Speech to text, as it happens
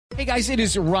Hey guys, it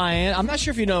is Ryan. I'm not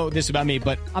sure if you know this about me,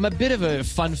 but I'm a bit of a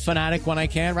fun fanatic when I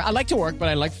can. I like to work, but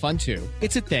I like fun too.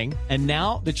 It's a thing. And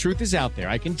now the truth is out there.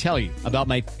 I can tell you about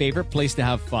my favorite place to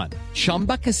have fun.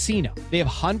 Chumba Casino. They have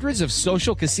hundreds of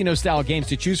social casino style games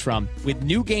to choose from with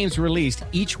new games released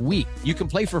each week. You can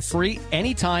play for free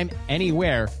anytime,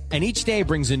 anywhere. And each day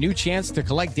brings a new chance to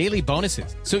collect daily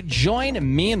bonuses. So join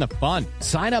me in the fun.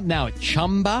 Sign up now at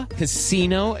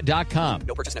ChumbaCasino.com.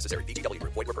 No purchase necessary. VGW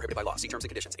Group. Void where prohibited by law. See terms and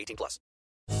conditions. 18+.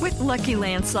 With Lucky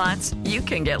Land Slots, you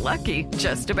can get lucky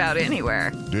just about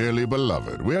anywhere. Dearly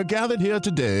beloved, we are gathered here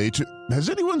today to... Has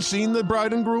anyone seen the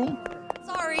bride and groom?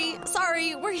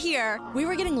 Sorry, we're here. We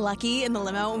were getting lucky in the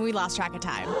limo and we lost track of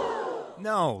time.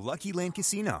 No, Lucky Land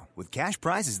Casino, with cash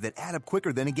prizes that add up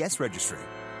quicker than a guest registry.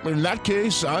 In that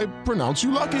case, I pronounce you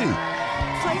lucky.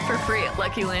 Play for free at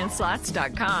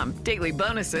LuckyLandSlots.com. Daily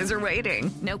bonuses are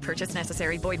waiting. No purchase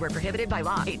necessary. Void where prohibited by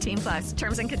law. 18+.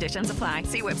 Terms and conditions apply.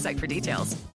 See website for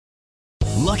details.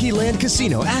 Lucky Land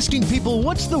Casino, asking people,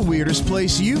 what's the weirdest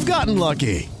place you've gotten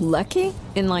lucky? Lucky?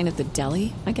 In line at the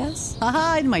deli, I guess?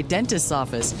 Aha, in my dentist's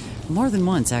office. More than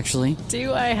once, actually.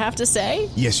 Do I have to say?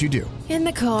 Yes, you do. In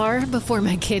the car before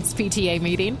my kids' PTA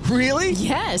meeting. Really?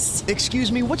 Yes. Excuse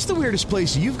me, what's the weirdest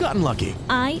place you've gotten lucky?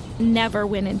 I never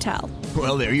win and tell.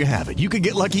 Well, there you have it. You can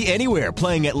get lucky anywhere,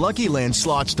 playing at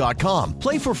LuckyLandSlots.com.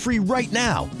 Play for free right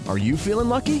now. Are you feeling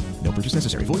lucky? No purchase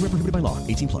necessary. Void where prohibited by law.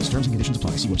 18+. Terms and conditions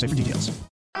apply. See website for details.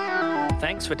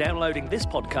 Thanks for downloading this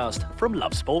podcast from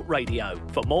Love Sport Radio.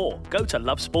 For more, go to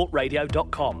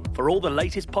lovesportradio.com for all the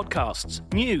latest podcasts,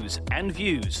 news and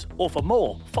views. Or for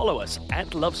more, follow us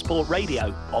at Love Sport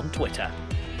Radio on Twitter.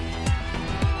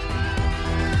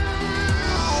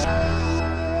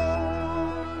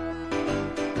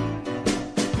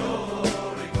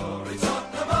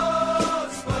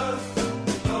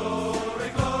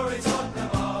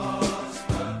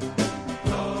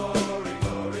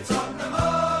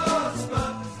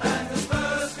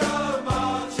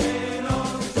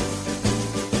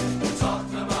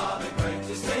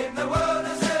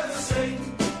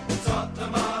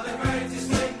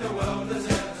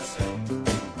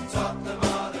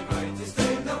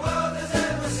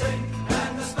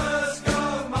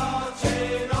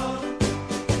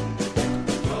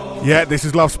 Yeah, this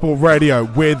is Love Sport Radio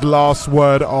with Last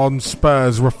Word on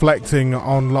Spurs, reflecting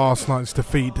on last night's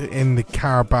defeat in the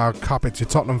Carabao Cup. It's your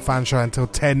Tottenham fan show until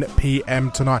 10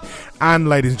 p.m. tonight. And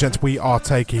ladies and gents, we are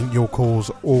taking your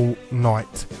calls all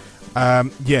night.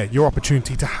 Your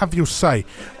opportunity to have your say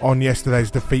on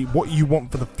yesterday's defeat, what you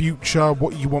want for the future,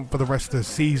 what you want for the rest of the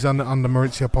season under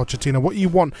Mauricio Pochettino, what you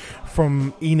want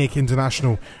from ENIC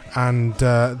International and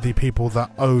the people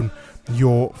that own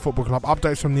your football club.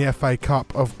 Updates from the FA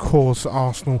Cup, of course.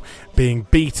 Arsenal being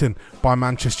beaten by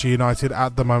Manchester United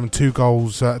at the moment,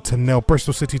 2-0.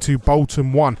 Bristol City 2,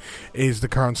 Bolton 1 is the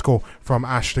current score from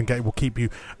Ashton Gate. We'll keep you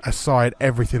aside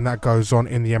everything that goes on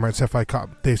in the Emirates FA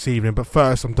Cup this evening. But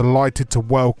first, I'm delighted to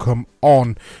welcome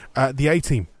on the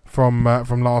A-team from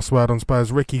Last Word on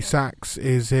Spurs. Ricky Sachs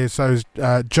is here, so is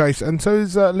Jace, and so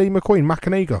is Lee McQueen,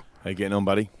 Macaniga. How you getting on,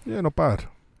 buddy? Yeah, not bad.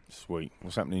 Sweet.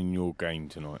 What's happening in your game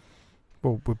tonight?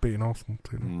 Well, we're beating Arsenal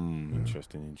too.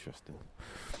 Interesting.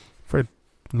 Very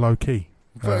low key.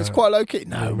 It's quite low key.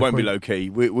 No, it won't be low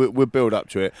key. We'll build up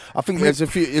to it. I think there's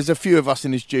a few of us in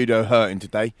the studio hurting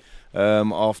today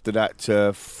after that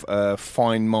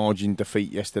fine margin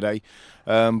defeat yesterday.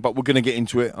 But we're going to get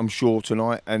into it, I'm sure,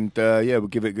 tonight, and we'll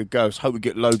give it a good go. So hope we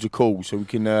get loads of calls so we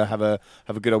can have a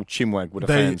good old chinwag with the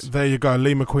fans. There you go.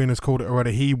 Lee McQueen has called it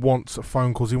already. He wants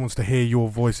phone calls. He wants to hear your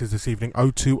voices this evening.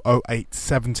 0208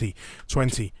 70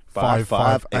 20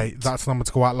 558. That's the number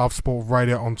to call. At Love Sport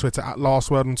Radio on Twitter. At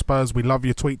Last Word on Spurs. We love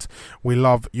your tweets. We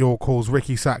love your calls.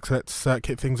 Ricky Sachs, let's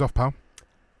kick things off, pal.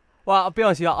 Well, I'll be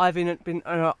honest with you, I've been in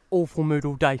an awful mood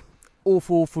all day.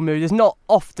 Awful mood. It's not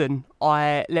often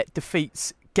I let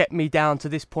defeats get me down to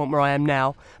this point where I am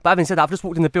now. But having said that, I've just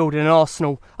walked in the building and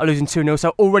Arsenal are losing 2-0,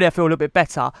 so already I feel a little bit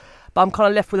better. But I'm kind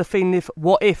of left with a feeling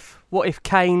what if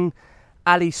Kane,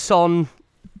 Ali, Son,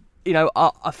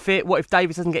 are fit? What if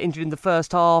Davies doesn't get injured in the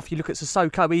first half? You look at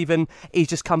Sissoko even, he's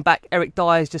just come back. Eric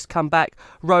Dyer's just come back.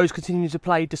 Rose continues to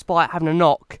play despite having a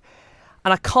knock.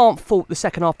 And I can't fault the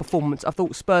second half performance. I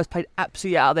thought Spurs played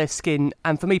absolutely out of their skin.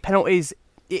 And for me, penalties,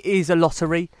 it is a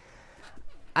lottery.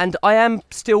 And I am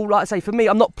still, like I say, for me,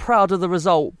 I'm not proud of the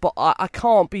result, but I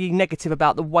can't be negative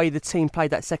about the way the team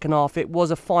played that second half. It was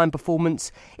a fine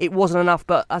performance. It wasn't enough,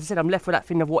 but as I said, I'm left with that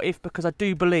feeling of what if, because I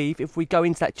do believe if we go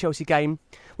into that Chelsea game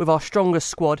with our strongest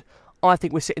squad, I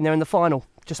think we're sitting there in the final.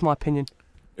 Just my opinion.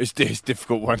 It's a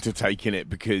difficult one to take in it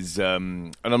because,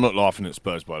 and I'm not laughing at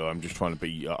Spurs, by the way, I'm just trying to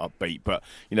be upbeat. But,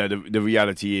 the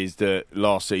reality is that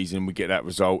last season we get that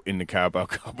result in the Carabao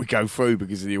Cup, we go through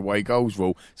because of the away goals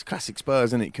rule. It's classic Spurs,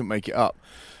 isn't it? Couldn't make it up.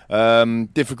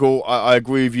 Difficult. I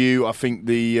agree with you. I think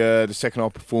the second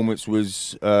half performance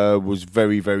was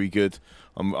very, very good.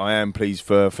 I am pleased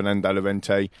for Fernando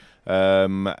Llorente.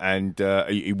 And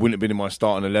he wouldn't have been in my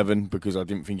starting 11 because I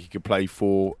didn't think he could play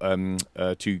for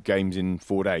 2 games in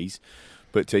 4 days,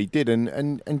 but he did.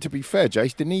 And to be fair,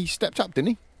 Jace, he stepped up, didn't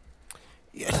he?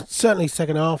 Yeah, certainly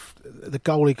second half. The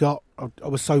goal he got, I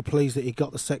was so pleased that he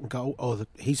got the second goal, or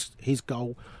his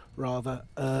goal rather.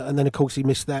 And then of course he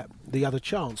missed the other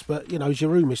chance. But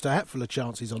Giroud missed a hatful of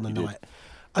chances on the night.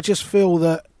 I just feel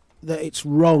that it's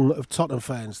wrong of Tottenham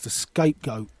fans to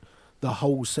scapegoat the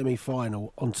whole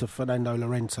semi-final onto Fernando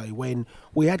Llorente when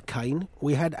we had Kane,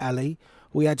 we had Ali,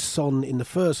 we had Son in the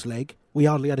first leg, we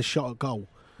hardly had a shot at goal.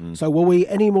 So were we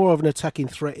any more of an attacking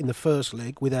threat in the first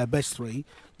leg with our best 3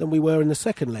 than we were in the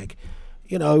second leg?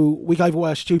 We gave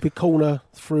away a stupid corner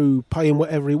through paying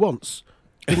whatever he wants.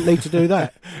 Didn't need to do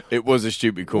that. It was a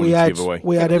stupid corner to give away.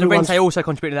 We had Llorente also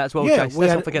contributed to that as well, Chase.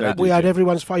 Let's not forget that. We had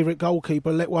everyone's favourite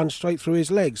goalkeeper let one straight through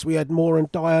his legs. We had Moore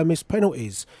and Dyer miss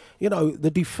penalties.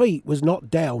 The defeat was not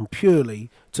down purely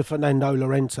to Fernando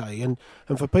Llorente. And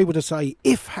for people to say,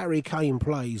 if Harry Kane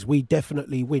plays, we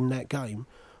definitely win that game.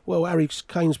 Well, Harry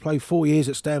Kane's played 4 years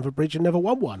at Stamford Bridge and never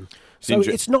won one. So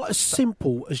it's not as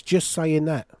simple as just saying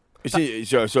that.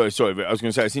 Sorry, but I was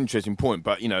going to say it's an interesting point,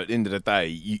 but, at the end of the day,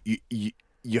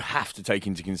 you have to take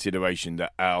into consideration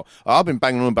that I've been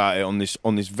banging on about it on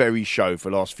this very show for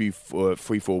the last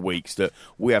 3-4 weeks that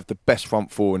we have the best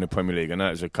front 4 in the Premier League. I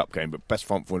know it's a cup game, but best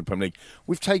front 4 in the Premier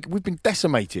League. We've been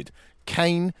decimated.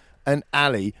 Kane and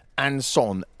Ali and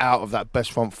Son out of that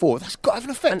best front 4. That's got to have an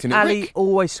effect. And in it, Ali Rick.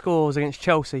 always scores against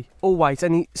Chelsea, always,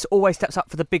 and he always steps up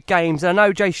for the big games. And I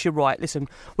know, Jace, you're right. Listen,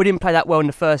 we didn't play that well in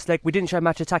the first leg. We didn't show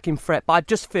much attacking threat, but I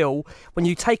just feel when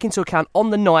you take into account on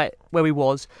the night where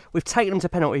we've taken them to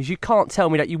penalties, you can't tell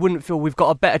me that you wouldn't feel we've got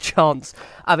a better chance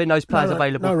having those players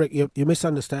available. No, Rick, you're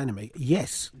misunderstanding me.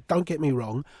 Yes, don't get me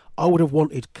wrong. I would have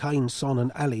wanted Kane, Son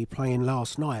and Ali playing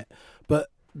last night, but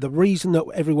the reason that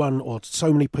everyone or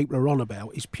so many people are on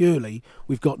about is purely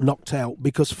we've got knocked out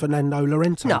because Fernando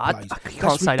Llorente plays. I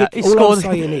can't say that. He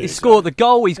scored the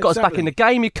goal. He's got us back in the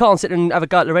game. You can't sit and have a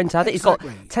go at Llorente. I think he's got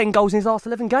 10 goals in his last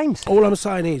 11 games. All I'm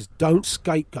saying is don't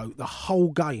scapegoat the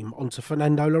whole game onto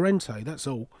Fernando Llorente. That's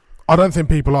all. I don't think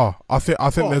people are. I think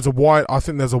there's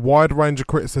a wide range of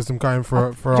criticism going for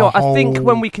a whole. I think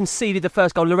when we conceded the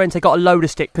first goal, Llorente got a load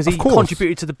of stick because he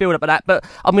contributed to the build-up of that. But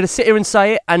I'm going to sit here and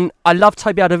say it, and I love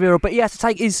Toby Alderweireld, but he has to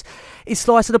take his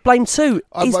slice of the blame too.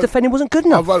 His defending wasn't good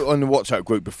enough. I wrote on the WhatsApp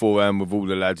group before with all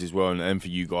the lads as well, and for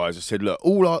you guys, I said, look,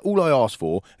 all I asked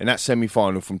for in that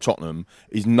semi-final from Tottenham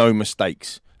is no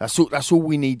mistakes. That's all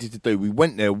we needed to do. We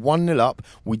went there 1-0 up.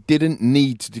 We didn't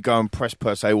need to go and press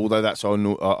per se, although that's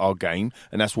our game,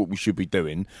 and that's what we should be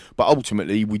doing. But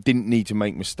ultimately, we didn't need to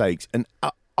make mistakes. And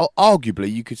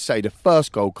arguably, you could say the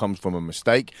first goal comes from a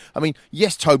mistake. I mean,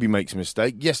 yes, Toby makes a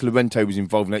mistake. Yes, Llorente was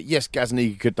involved in it. Yes,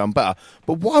 Gazaniga could have done better.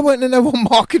 But why weren't there no one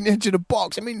marking the edge of the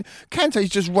box? I mean, Kante's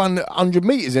just run 100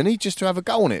 metres, isn't he, just to have a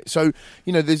go on it? So,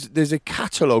 there's a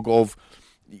catalogue of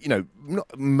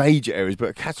not major areas, but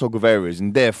a catalogue of areas,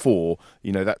 and therefore,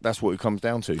 that's what it comes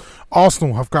down to.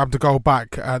 Arsenal have grabbed a goal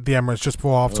back at the Emirates just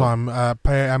before half-time.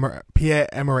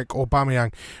 Pierre-Emerick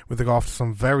Aubameyang with the goal after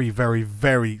some very, very,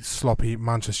 very sloppy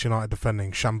Manchester United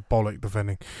defending, shambolic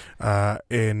defending.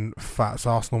 In fact,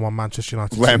 Arsenal won Manchester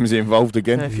United. Ramsey involved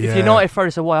again. If United throw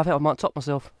this away, I think I might top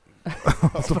myself.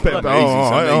 That's a bit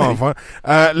easy.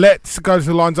 Let's go to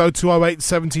the lines. 0208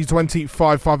 70 20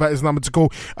 55. That is the number to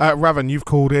call. Raven, you've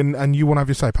called in and you want to have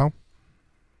your say, pal?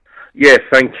 Yeah,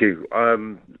 thank you.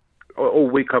 All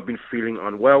week I've been feeling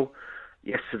unwell.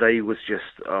 Yesterday was just,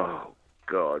 oh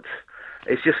God,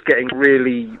 it's just getting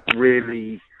really,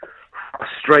 really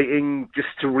frustrating just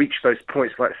to reach those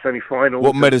points like semi-finals.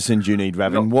 What medicine do you need,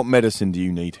 Raven? What medicine do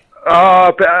you need?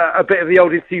 A bit of the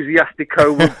old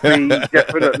Enthusiastico would be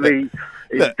definitely.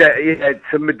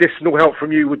 Some medicinal help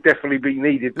from you would definitely be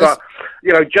needed. But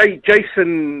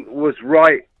Jason was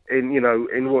right in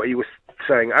what he was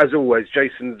saying. As always,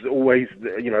 Jason's always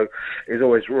is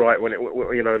always right when it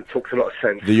and talks a lot of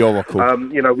sense. The Oracle.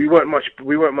 We weren't much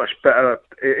better.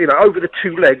 Over the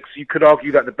 2 legs, you could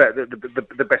argue that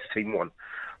the best team won.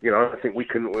 I think we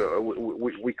can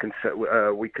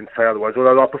say otherwise.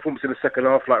 Although our performance in the second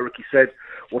half, like Ricky said,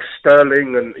 was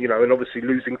sterling, and obviously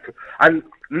losing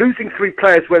 3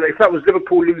 players. Whether if that was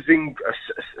Liverpool losing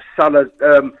Salah,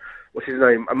 what's his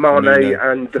name, Mane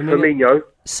and Firmino.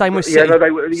 Same with City.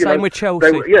 Same with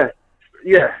Chelsea.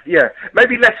 Yeah.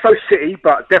 Maybe less so City,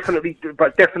 but definitely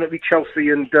Chelsea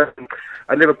and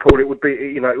Liverpool. It would be,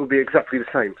 it would be exactly the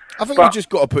same. I think we've just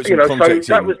got to put some context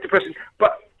so that in. was depressing.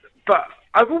 But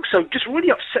I've also just really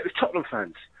upset with Tottenham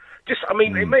fans. It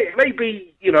may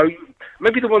be,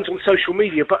 maybe the ones on social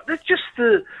media, but they're just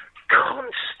the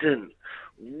constant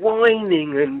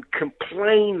whining and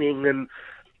complaining, and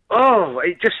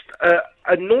it just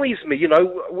annoys me.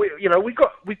 We've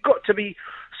got to be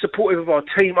supportive of our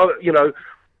team.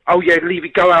 Levy,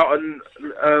 go out and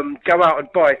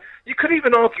buy. You could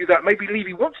even argue that maybe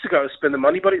Levy wants to go and spend the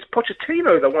money, but it's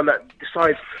Pochettino, the one that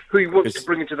decides who he wants to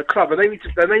bring into the club, and they need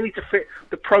to fit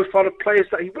the profile of players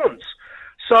that he wants.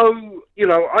 So,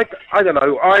 I don't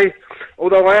know. I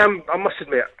must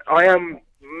admit, I am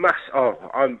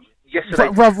yesterday.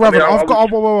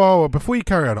 Raven, before you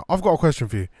carry on, I've got a question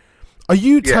for you. Are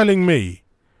you telling me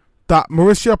that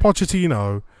Mauricio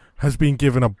Pochettino has been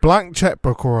given a blank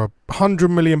checkbook or £100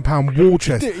 million war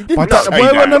chest?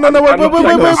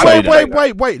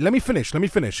 Wait. Let me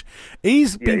finish.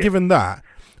 He's been given that,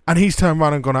 and he's turned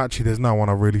around and gone, actually, there's no one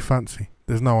I really fancy.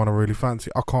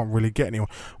 I can't really get anyone.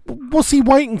 What's he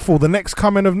waiting for? The next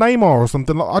coming of Neymar or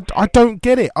something? I don't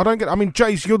get it. I mean,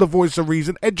 Jace, you're the voice of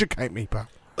reason. Educate me, pal.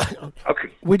 Okay.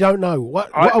 We don't know.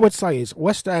 What I would say is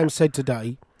West Ham said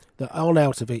today that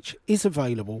Arnautovic is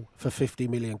available for 50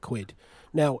 million quid.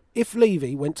 Now, if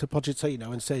Levy went to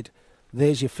Pochettino and said,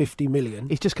 there's your 50 million...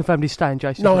 He's just confirmed he's staying,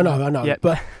 Jason. No, I know. Yep.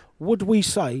 But would we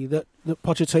say that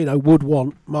Pochettino would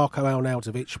want Marco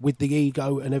Arnautovic with the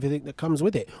ego and everything that comes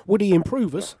with it? Would he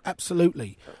improve us?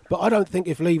 Absolutely. But I don't think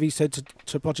if Levy said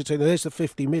to Pochettino, there's the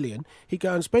 50 million, he'd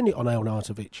go and spend it on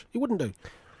Arnautovic. He wouldn't do.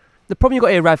 The problem you've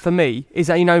got here, Rav, for me, is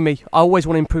that, you know me, I always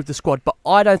want to improve the squad, but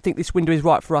I don't think this window is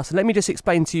right for us. And let me just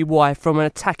explain to you why, from an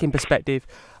attacking perspective.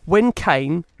 When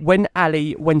Kane, when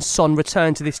Ali, when Son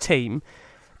return to this team,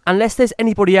 unless there's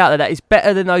anybody out there that is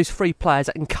better than those three players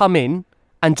that can come in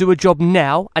and do a job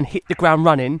now and hit the ground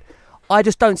running, I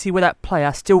just don't see where that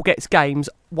player still gets games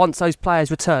once those players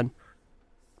return.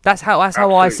 That's how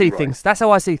I see things. That's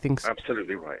how I see things.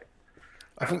 Absolutely right.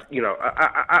 I think,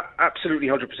 absolutely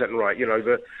 100% right.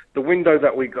 The window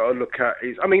that we got to look at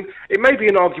is, it may be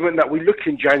an argument that we look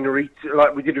in January,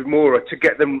 like we did with Moura, to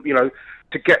get them,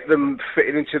 to get them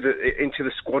fitted into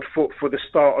the squad for the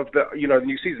start of the the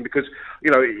new season, because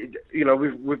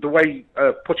with the way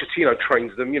Pochettino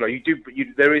trains them,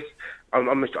 there is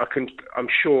I'm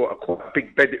sure a quite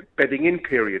big bedding in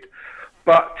period,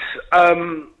 but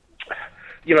going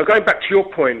back to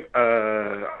your point,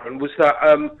 was that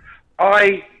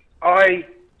I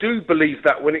do believe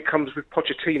that when it comes with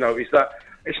Pochettino, is that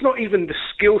it's not even the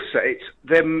skill set; it's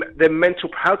their mental.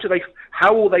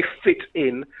 How will they fit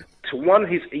in to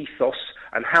his ethos,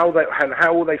 and how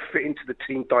will they fit into the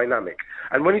team dynamic?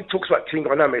 And when he talks about team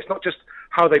dynamic, it's not just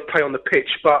how they play on the pitch,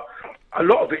 but a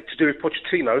lot of it to do with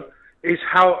Pochettino is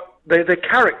how their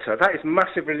character. That is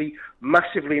massively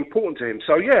important to him.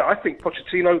 So yeah, I think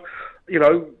Pochettino,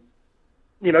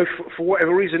 for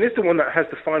whatever reason, is the one that has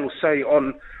the final say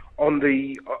on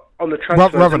the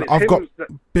transfer. Raven, I've got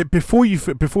before you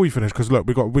finish, because look,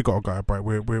 we got to go a break.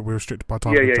 We're restricted by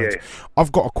time. Yeah.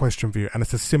 I've got a question for you, and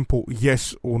it's a simple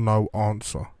yes or no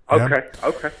answer.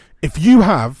 Okay. If you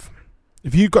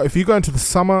go into the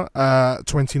summer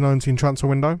 2019 transfer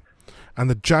window and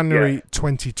the January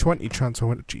 2020 transfer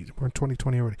window, geez, we're in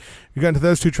 2020 already. You go into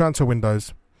those two transfer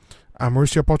windows, and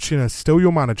Mauricio Pochettino is still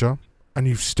your manager, and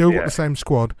you've still got the same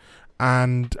squad,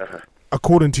 and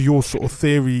according to your sort of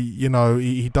theory,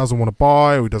 he doesn't want to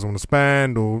buy, or he doesn't want to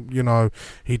spend, or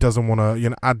he doesn't want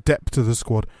to add depth to the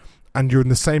squad, and you're in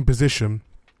the same position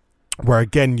where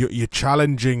again you're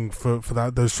challenging for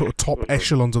those sort of top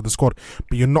echelons of the squad,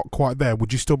 but you're not quite there.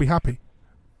 Would you still be happy?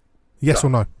 Yes or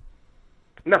no?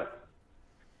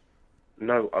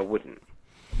 No, I wouldn't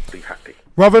be happy.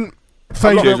 Raven,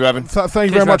 thank you Raven.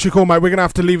 Thank you very much for your call, mate. We're going to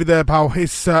have to leave it there, pal.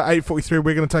 It's 8:43.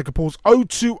 We're going to take a pause.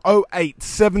 0208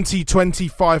 70 20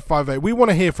 558. We want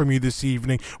to hear from you this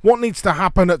evening. What needs to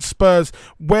happen at Spurs?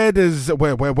 Where's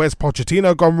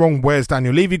Pochettino gone wrong? Where's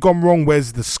Daniel Levy gone wrong?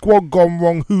 Where's the squad gone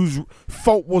wrong? Whose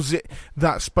fault was it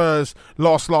that Spurs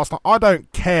lost last night? I don't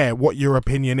care what your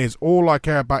opinion is. All I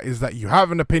care about is that you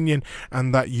have an opinion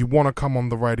and that you want to come on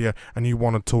the radio and you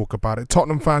want to talk about it.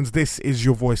 Tottenham fans, this is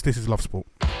your voice. This is Love Sport.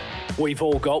 We've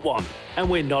all got one, and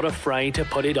we're not afraid to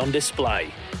put it on display.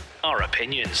 Our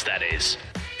opinions, that is.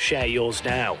 Share yours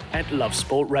now at Love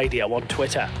Sport Radio on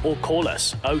Twitter, or call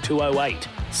us 0208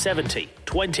 70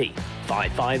 20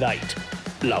 558.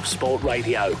 Love Sport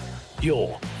Radio,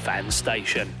 your fan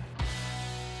station.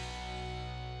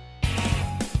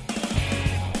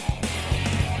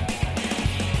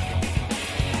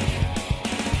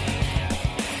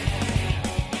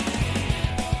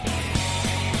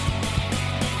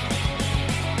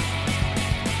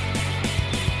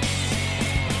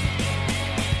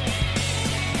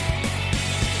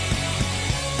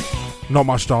 Not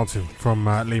much dancing from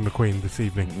Lee McQueen this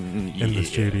evening in the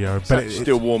studio. But it's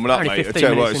still warming up, mate. I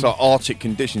tell you what, it's like Arctic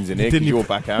conditions in here because you're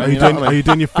back out. Are you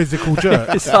doing your physical jerk?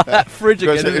 It's like that fridge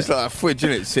again. It's like a fridge,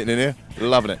 isn't it, sitting in here?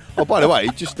 Loving it. Oh, by the way,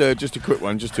 just a quick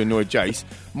one, just to annoy Jace.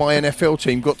 My NFL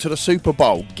team got to the Super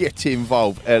Bowl. Get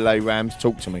involved, LA Rams.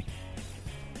 Talk to me.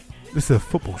 This is a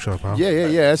football show, pal.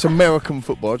 Yeah. It's American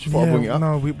football. Just thought I'd bring it up.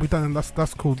 No, we don't.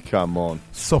 That's called. Come on.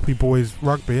 Soppy boys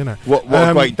rugby, isn't it? What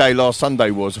a great day last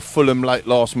Sunday was. A Fulham late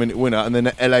last minute winner, and then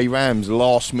the LA Rams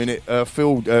last minute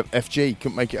field FG.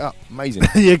 Couldn't make it up. Amazing.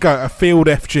 There you go. A field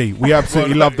FG. We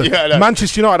absolutely loved it. Yeah,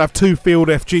 Manchester United have 2 field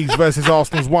FGs versus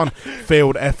Arsenal's 1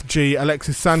 field FG.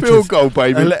 Alexis Sanchez. Field goal,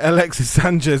 baby. Alexis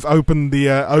Sanchez opened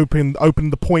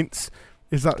the points.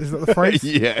 Is that the phrase?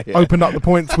 Yeah. Opened up the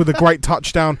points with a great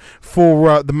touchdown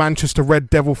for the Manchester Red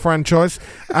Devil franchise,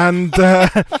 and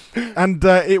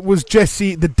it was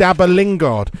Jesse the Dabber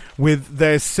Lingard with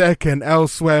their second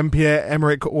elsewhere.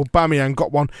 Pierre-Emerick Aubameyang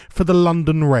got one for the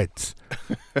London Reds.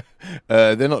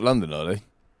 They're not London, are they?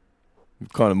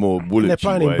 Kind of more Woolwich. They're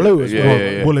playing in blue as well.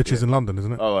 Yeah. Woolwich is in London,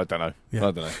 isn't it? Oh, I don't know. Yeah. I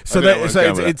don't know. So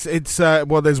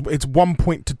it's 1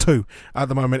 point to 2 at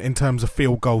the moment in terms of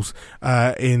field goals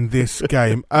in this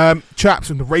game. Chaps,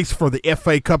 in the race for the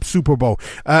FA Cup Super Bowl.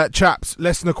 Chaps,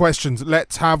 listener questions.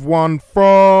 Let's have one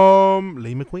from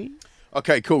Lee McQueen.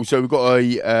 Okay, cool. So we've got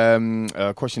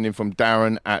a question in from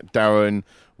Darren at Darren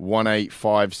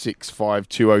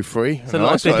 185652003. It's a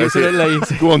lot of digits, isn't it, Lee?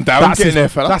 Go on, Darren. Get in there,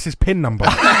 fella. That's his PIN number.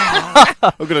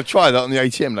 I'm going to try that on the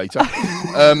ATM later.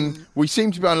 We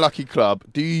seem to be an unlucky club.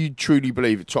 Do you truly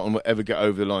believe that Tottenham will ever get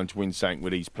over the line to win something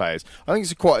with these players? I think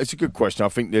it's a good question. I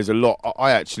think there's a lot.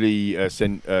 I actually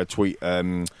sent a tweet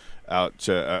out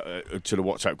to the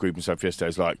WhatsApp group and stuff yesterday.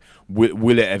 It's like,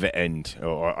 will it ever end?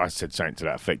 Or I said something to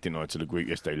that effect, didn't I, to the group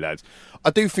yesterday, lads? I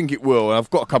do think it will. And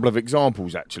I've got a couple of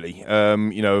examples, actually,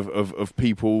 of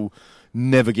people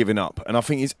never giving up. And I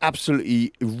think it's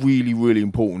absolutely really, really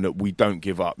important that we don't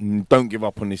give up. Don't give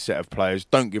up on this set of players.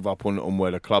 Don't give up on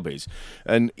where the club is.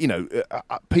 And,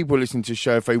 people listening to the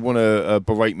show, if they want to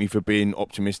berate me for being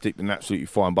optimistic, then absolutely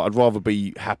fine. But I'd rather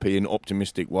be happy and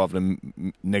optimistic rather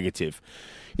than negative.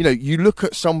 You look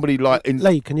at somebody like...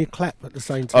 Lee, can you clap at the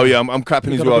same time? Oh, yeah, I'm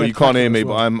clapping as well. You can't hear me,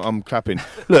 but I'm clapping.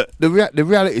 Look, the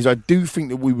reality is I do think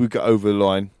that we would get over the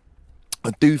line. I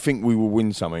do think we will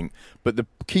win something, but the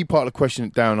key part of the question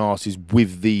that Darren asked is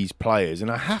with these players.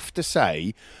 And I have to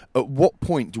say, at what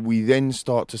point do we then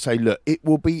start to say, look, it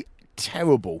will be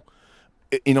terrible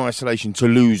in isolation to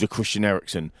lose a Christian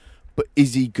Eriksen, but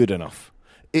is he good enough?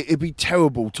 It'd be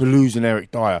terrible to lose an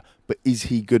Eric Dyer, but is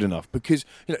he good enough? Because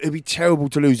it'd be terrible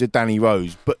to lose a Danny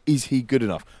Rose, but is he good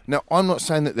enough? Now, I'm not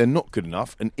saying that they're not good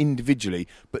enough, and individually,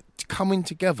 but coming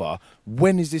together,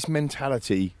 when is this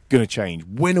mentality going to change?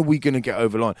 When are we going to get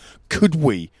over the line? Could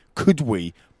we,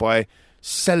 by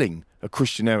selling a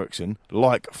Christian Eriksen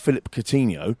like Philip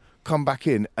Coutinho, come back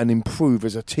in and improve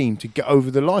as a team to get over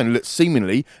the line?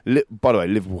 Seemingly, by the way,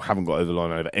 Liverpool haven't got over the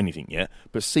line over anything yet,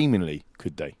 but seemingly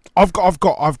could they? I've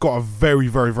got a very,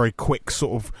 very, very quick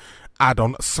sort of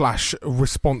add-on /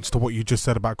 response to what you just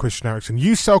said about Christian Eriksen.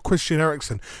 You sell Christian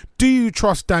Eriksen. Do you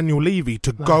trust Daniel Levy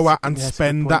to go out and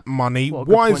spend that money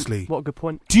wisely? What a good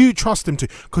point. Do you trust him to?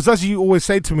 Because as you always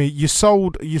say to me, you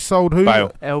sold who?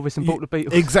 Bale. Elvis and bought the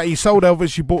Beatles. Exactly. You sold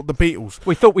Elvis, you bought the Beatles.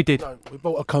 We thought we did. No, we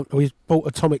bought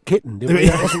Atomic Kitten, didn't we?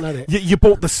 Wasn't that it? You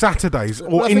bought the Saturdays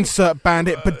or insert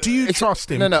Bandit, but do you trust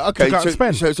him? No, okay. To go and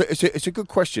spend? So it's a good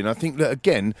question. I think that,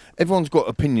 again, everyone's got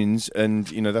opinions, and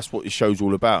that's what this show's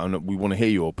all about, and we want to hear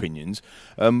your opinions.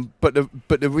 But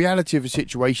the reality of the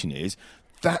situation is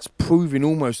that's proving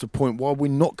almost a point why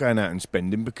we're not going out and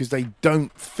spending, because they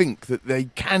don't think that they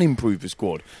can improve the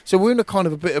squad. So we're in a kind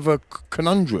of a bit of a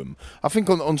conundrum. I think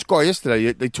on Sky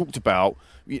yesterday they talked about,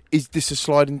 is this a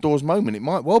sliding doors moment? It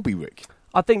might well be, Rick.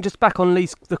 I think just back on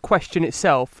Lee's the question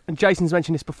itself, and Jason's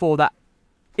mentioned this before, that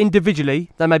individually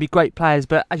they may be great players,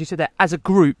 but as you said there, as a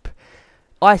group,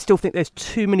 I still think there's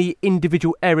too many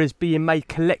individual errors being made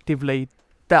collectively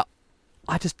that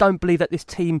I just don't believe that this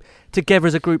team together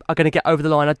as a group are going to get over the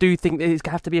line. I do think there's going to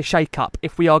have to be a shake-up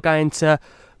if we are going to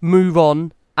move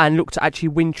on and look to actually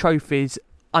win trophies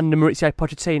under Mauricio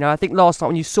Pochettino. I think last night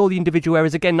when you saw the individual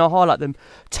errors, again, I'll highlight them,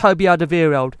 Toby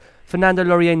Alderweireld, Fernando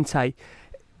Llorente,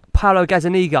 Paulo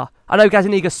Gazzaniga. I know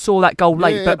Gazzaniga saw that goal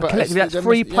late, but collectively that's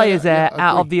 3 players there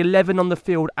out of the 11 on the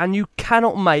field, and you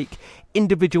cannot make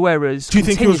individual errors. Do you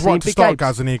think he was right to start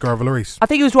Gazzaniga over Lloris? I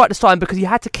think he was right to start him because you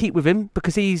had to keep with him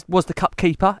because he was the cup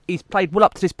keeper. He's played well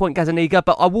up to this point, Gazzaniga,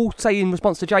 but I will say in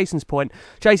response to Jason's point,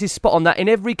 Jason's spot on that. In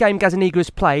every game Gazzaniga has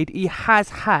played, he has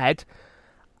had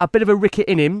a bit of a ricket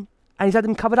in him, and he's had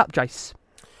them covered up, Jace.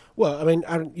 Well, I mean,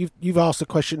 Aaron, you've asked the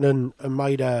question and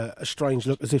made a strange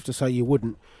look as if to say you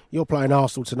wouldn't. You're playing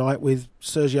Arsenal tonight with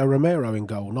Sergio Romero in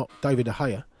goal, not David De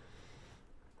Gea.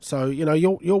 So, you know,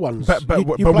 your one's... But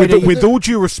with all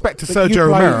due respect to Sergio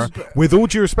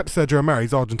Romero,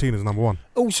 he's Argentina's number one.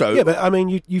 Also... Yeah, but, I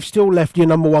mean, you've still left your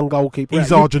number one goalkeeper.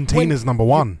 He's Argentina's number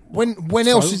one. When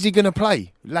else is he going to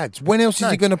play, lads? When else is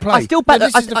he going to play? I still back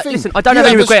this is the thing. Listen, I don't have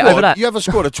any regret over that. You have a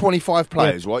squad of 25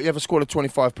 players, right? You have a squad of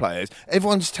 25 players.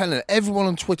 Everyone's telling it. Everyone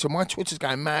on Twitter, my Twitter's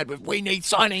going mad with, we need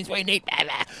signings, we need... Blah,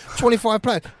 blah. 25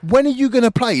 players. When are you going to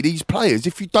play these players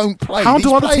if you don't play How these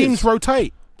do other players? teams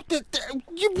rotate?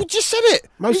 You just said it.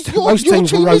 Most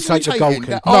teams will rotate the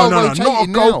goalkeeper. No, not a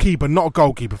goalkeeper. Not a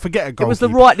goalkeeper. Forget a goalkeeper. It was the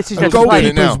right decision.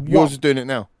 Yours is doing it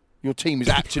now. Your team is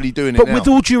actually doing it now. But now. with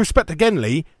all due respect, again,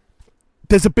 Lee,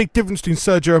 there's a big difference between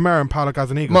Sergio Romero and Paulo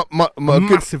Gazzaniga.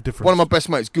 Massive difference. One of my best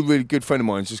mates, really good friend of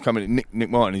mine, just coming in, Nick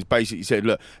Martin. He's basically said,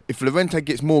 look, if Llorente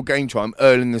gets more game time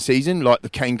early in the season, like the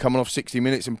Kane coming off 60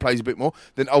 minutes and plays a bit more,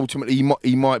 then ultimately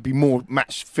he might be more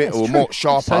match fit more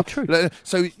sharper. So true.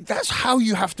 So that's how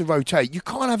you have to rotate. You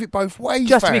can't have it both ways.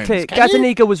 Just to be clear,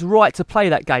 Gazzaniga was right to play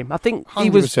that game. I think 100%. He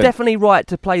was definitely right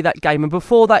to play that game. And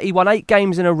before that, he won 8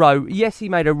 games in a row. Yes, he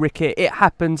made a ricket. It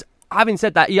happens. Having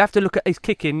said that, you have to look at his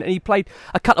kicking, and he played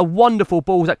a couple of wonderful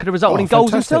balls that could have resulted in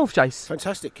goals himself, Jace.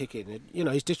 Fantastic kicking. You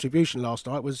know, his distribution last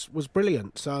night was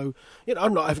brilliant. So, you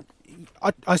know,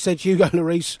 I said Hugo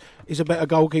Lloris is a better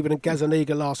goalkeeper than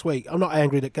Gazzaniga last week. I'm not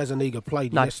angry that Gazzaniga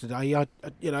played yesterday.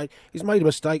 You know, he's made a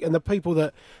mistake, and the people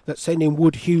that send in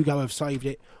would Hugo have saved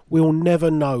it, we'll never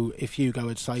know if Hugo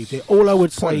had saved it. All I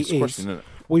would say is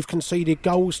we've conceded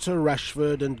goals to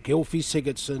Rashford and Gylfi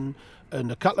Sigurdsson and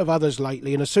a couple of others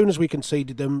lately, and as soon as we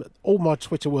conceded them, all my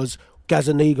Twitter was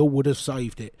Gazzaniga would have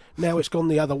saved it. Now it's gone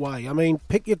the other way. I mean,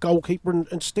 pick your goalkeeper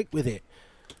and stick with it.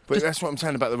 But that's what I'm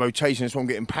saying about the rotation. That's why I'm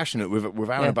getting passionate with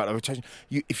Aaron about the rotation.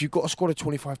 If you've got a squad of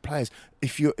 25 players,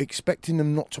 if you're expecting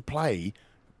them not to play,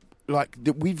 like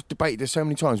we've debated this so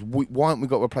many times, why haven't we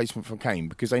got a replacement for Kane?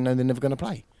 Because they know they're never going to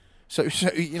play. So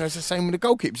you know, it's the same with the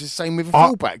goalkeepers. It's the same with the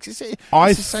fullbacks. It's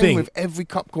the same with every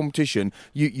cup competition.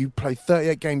 You play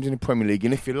 38 games in the Premier League,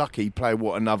 and if you're lucky, you play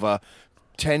another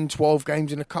 10, 12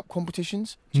 games in the cup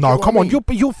competitions? No, come on.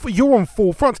 You're on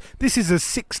full fronts. This is a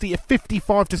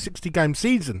 55 to 60 game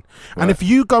season. Right. And if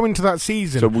you go into that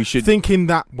season thinking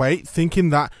that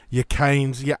your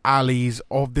Kanes, your Allis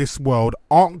of this world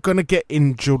aren't going to get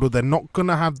injured, or they're not going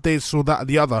to have this or that or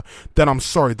the other, then I'm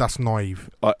sorry, that's naive.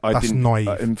 That's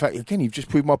naive. In fact, again, you've just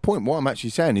proved my point. What I'm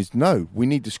actually saying is, no, we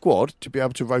need the squad to be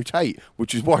able to rotate,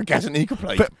 which is why Gazzaniga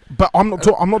played. But I'm not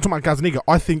talking about Gazzaniga.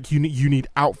 I think you need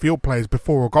outfield players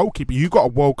before a goalkeeper. You've got a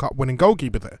World Cup winning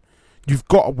goalkeeper there. You've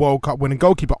got a World Cup winning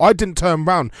goalkeeper. I didn't turn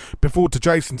around before to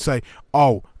Jason and say,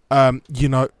 you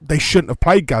know, they shouldn't have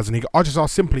played Gazzaniga. I just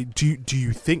asked simply, do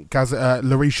you think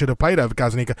Lloris should have played over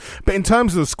Gazzaniga? But in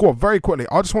terms of the squad, very quickly,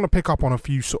 I just want to pick up on a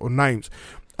few sort of names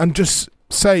and just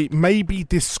say maybe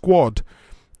this squad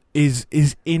is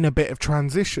in a bit of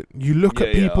transition. You look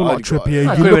at people like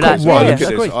Trippier, you look at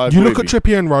Rose, you look at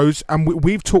Trippier and Rose, and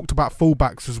we've talked about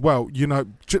fullbacks as well. You know,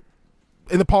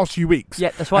 in the past few weeks,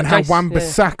 that's right, and how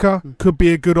Wan-Bissaka could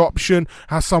be a good option,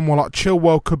 how someone like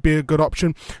Chilwell could be a good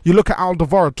option. You look at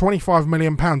Alderweireld, £25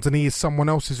 million, and he is someone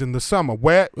else's in the summer.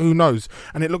 Where? Who knows?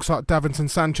 And it looks like Davinson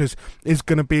Sanchez is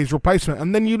going to be his replacement.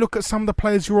 And then you look at some of the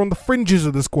players who are on the fringes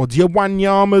of the squads, your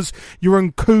Wanyamas, your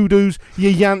Nkudus,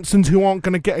 your Janssens, who aren't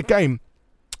going to get a game.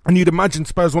 And you'd imagine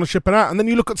Spurs want to ship it out. And then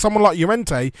you look at someone like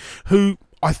Llorente, who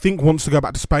I think wants to go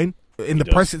back to Spain. In the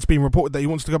press, it's been reported that he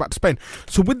wants to go back to Spain.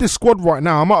 So with this squad right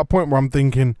now, I'm at a point where I'm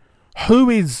thinking, who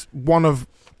is one of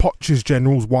Poch's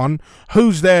generals, one?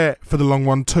 Who's there for the long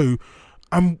run, two?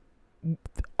 And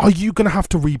are you going to have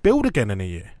to rebuild again in a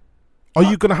year? Are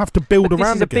you going to have to build around again?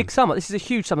 This is a big summer. This is a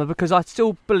huge summer, because I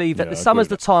still believe that the summer's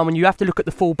the time when you have to look at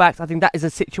the full-backs. I think that is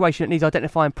a situation that needs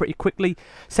identifying pretty quickly.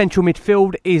 Central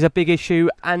midfield is a big issue.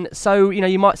 And so, you know,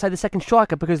 you might say the second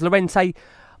striker, because Llorente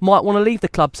might want to leave the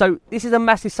club. So this is a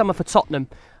massive summer for Tottenham.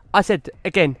 I said,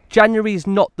 again, January is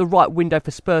not the right window for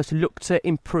Spurs to look to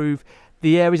improve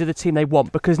the areas of the team they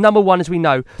want, because number one, as we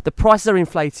know, the prices are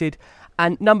inflated,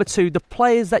 and number two, the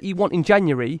players that you want in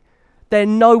January, they're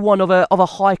no one of a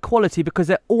high quality, because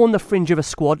they're all on the fringe of a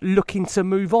squad looking to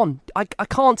move on. I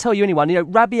can't tell you anyone. You know,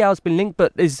 Rabiot's been linked,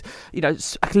 but there's, you know,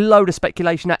 a load of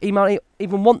speculation that he might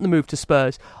even want the move to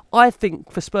Spurs. I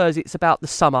think for Spurs, it's about the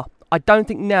summer. I don't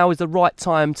think now is the right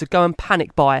time to go and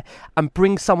panic buy and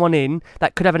bring someone in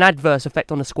that could have an adverse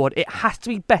effect on the squad. It has to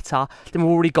be better than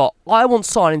we've already got. I want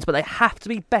signings, but they have to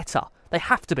be better. They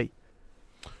have to be.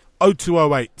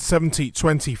 0208 70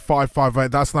 20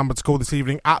 558. That's the number to call this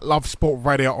evening. At Love Sport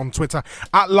Radio on Twitter.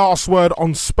 At Last Word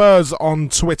on Spurs on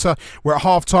Twitter. We're at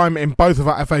half-time in both of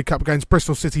our FA Cup games.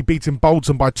 Bristol City beating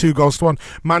Bolton by 2-1.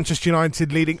 Manchester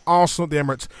United leading Arsenal at the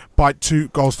Emirates by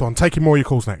 2-1. Taking more of your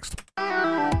calls next.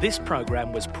 This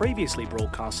programme was previously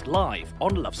broadcast live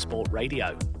on Love Sport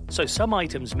Radio, so some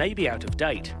items may be out of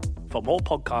date. For more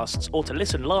podcasts or to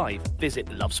listen live, visit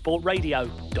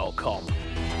lovesportradio.com.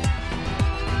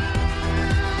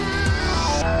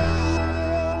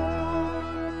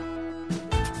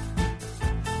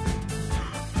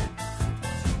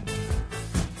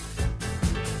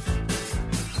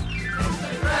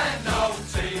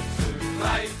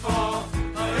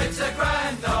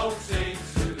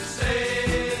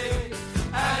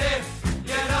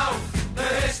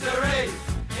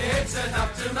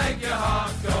 To make your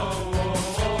heart go,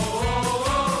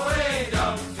 oh, we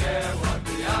don't care what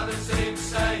the other teams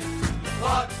say.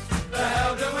 What the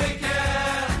hell do we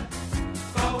care?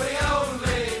 But we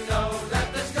only know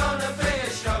that there's gonna be a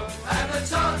show, and the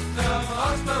Tottenham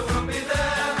Hotspur will be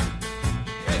there.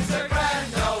 It's a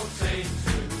grand old team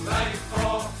to play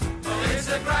for, but it's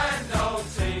a grand old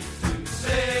team to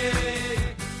see.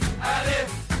 And if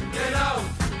you know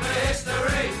the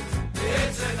history,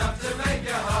 it's enough to make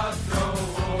your heart go.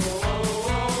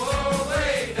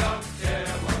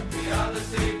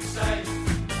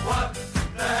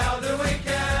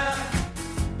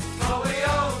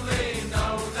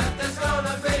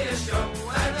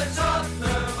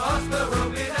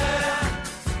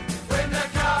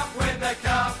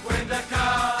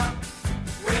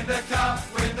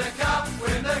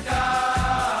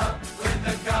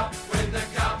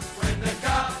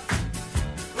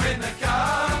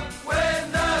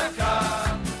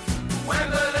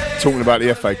 Talking about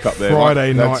the FA Cup there.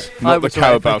 Friday right? night. Not the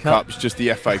Carabao Cup, it's just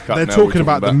the FA Cup. They're now talking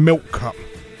about the Milk Cup.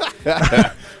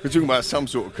 We're talking about some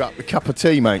sort of cup. The cup of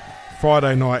tea, mate.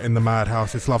 Friday night in the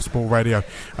Madhouse. It's Love Sport Radio,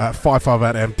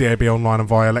 558 DAB online and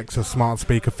via Alexa smart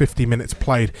speaker. 50 minutes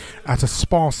played at a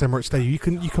sparse Emirates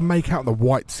Stadium. You can make out the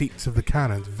white seats of the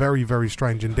Cannons. Very, very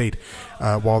strange indeed.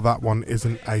 While that one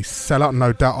isn't a sellout,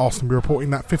 no doubt Arsenal will be reporting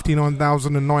that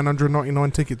 59,999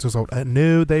 tickets were sold.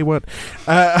 No, they weren't.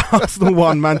 Arsenal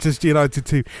 1, Manchester United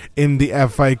 2 in the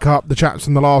FA Cup. The chaps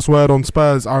from The Last Word on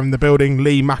Spurs are in the building.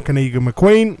 Lee, McAnegan,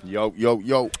 McQueen. Yo, yo,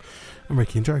 yo. And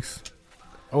Ricky and Jace.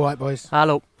 All right, boys.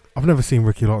 Hello. I've never seen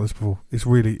Ricky like this before.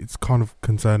 It's kind of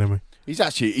concerning me.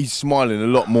 He's smiling a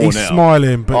lot more now. He's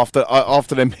smiling, but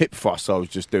after them hip thrusts I was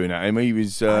just doing at him,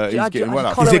 he's getting well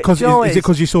up. Is it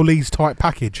because you saw Lee's tight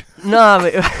package? No,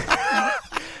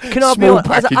 can I be honest?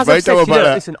 Package, as mate, I've said don't to worry you,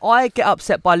 about listen, I get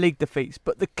upset by league defeats,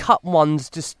 but the cup ones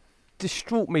just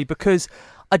distraught me because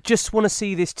I just want to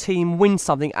see this team win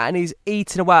something, and he's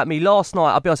eating away at me. Last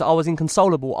night, I'll be honest, I was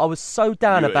inconsolable. I was so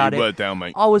down about it. You were down,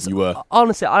 mate. You were.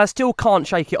 Honestly, I still can't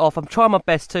shake it off. I'm trying my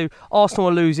best to. Arsenal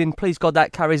are losing. Please, God,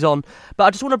 that carries on. But I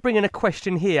just want to bring in a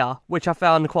question here, which I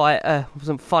found quite,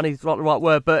 wasn't funny, not the right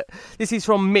word, but this is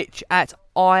from Mitch at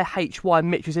IHY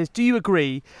Mitch, who says, do you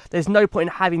agree there's no point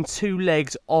in having 2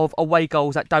 legs of away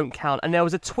goals that don't count? And there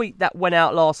was a tweet that went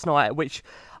out last night, which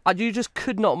you just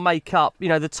could not make up,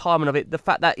 the timing of it. The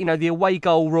fact that, the away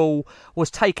goal rule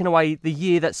was taken away the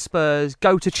year that Spurs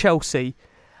go to Chelsea.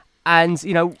 And,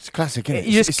 it's classic, isn't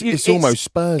it? It's almost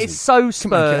Spurs. It's so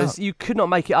Spurs. You could not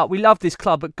make it up. We love this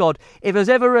club, but God, if there's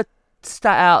ever a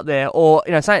stat out there or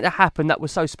something that happened that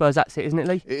was so Spurs, that's it, isn't it,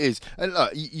 Lee? It is. And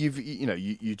look,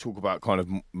 you talk about kind of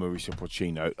Mauricio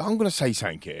Pochettino. I'm going to say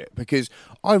something here because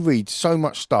I read so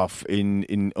much stuff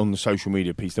in on the social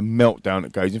media piece, the meltdown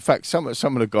that goes. In fact, some of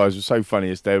the guys were so funny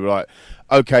as they were like,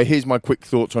 okay, here's my quick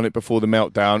thoughts on it before the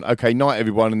meltdown. Okay, night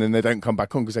everyone, and then they don't come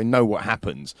back on because they know what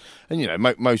happens. And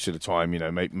most of the time,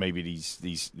 maybe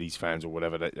these fans or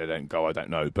whatever they don't go. I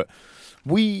don't know, but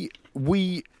we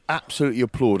absolutely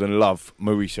applaud and love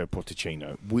Mauricio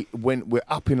Pochettino. When we're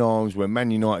up in arms, when Man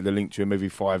United are linked to him every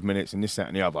 5 minutes and this, that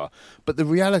and the other. But the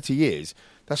reality is,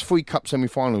 that's 3 cup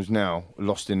semi-finals now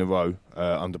lost in a row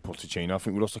under Pochettino. I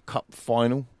think we lost a cup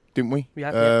final, didn't we?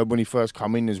 Yeah. When he first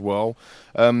come in as well.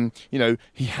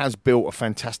 He has built a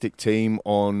fantastic team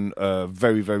on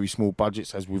very, very small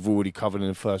budgets, as we've already covered in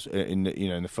the first in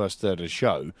the first third of the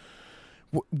show.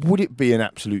 Would it be an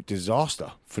absolute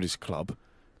disaster for this club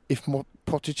if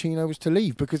Pochettino was to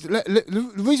leave? Because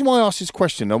the reason why I ask this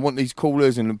question, I want these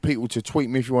callers and people to tweet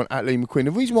me if you want, at Lee McQueen.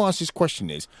 The reason why I ask this question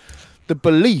is the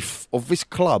belief of this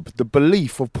club, the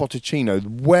belief of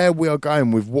Pochettino, where we are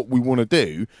going with what we want to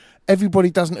do, everybody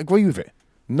doesn't agree with it.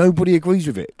 Nobody agrees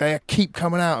with it. They keep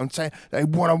coming out and saying they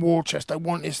want a war chest, they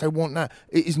want this, they want that.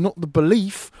 It is not the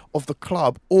belief of the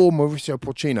club or Mauricio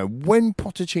Pochettino. When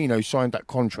Pochettino signed that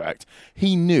contract,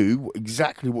 he knew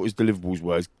exactly what his deliverables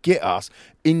were. Get us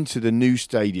into the new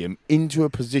stadium, into a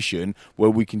position where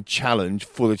we can challenge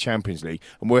for the Champions League.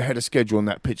 And we're ahead of schedule on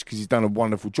that pitch because he's done a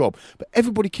wonderful job. But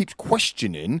everybody keeps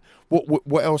questioning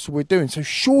what else we're doing. So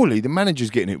surely the manager's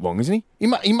getting it wrong, isn't he?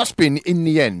 He must be in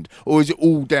the end. Or is it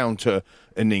all down to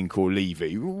Anink or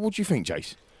Levy? What do you think,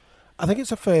 Jace? I think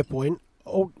it's a fair point.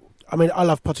 I mean, I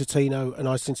love Pochettino, and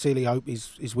I sincerely hope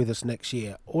he's with us next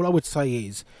year. All I would say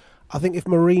is, I think if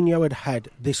Mourinho had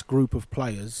this group of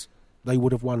players, they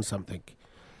would have won something.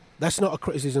 That's not a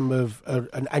criticism of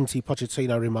an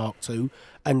anti-Pochettino remark too,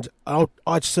 and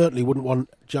I certainly wouldn't want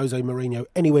Jose Mourinho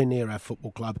anywhere near our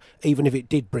football club, even if it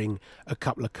did bring a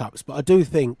couple of cups. But I do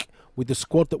think with the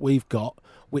squad that we've got,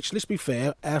 which, let's be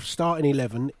fair, our starting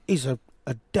 11 is a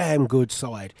damn good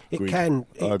side. It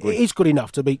is good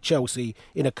enough to beat Chelsea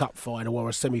in a cup final or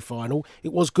a semi-final.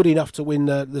 It was good enough to win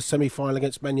the semi-final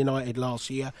against Man United last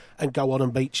year and go on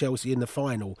and beat Chelsea in the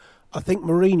final. I think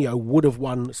Mourinho would have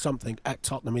won something at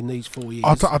Tottenham in these 4 years.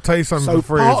 I'll tell you something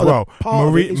for free as well.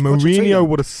 Mourinho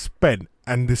would have spent,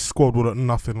 and this squad would have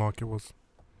nothing like it was.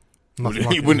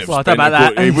 He wouldn't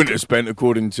have spent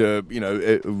according to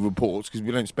reports, because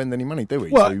we don't spend any money, do we?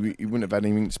 Well, so he wouldn't have had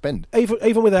anything to spend.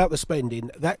 Even without the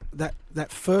spending,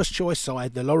 that first choice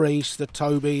side, the Lloris, the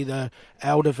Toby, the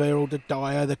Alderweireld, the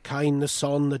Dyer, the Kane, the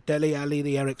Son, the Dele Alli,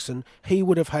 the Ericsson, he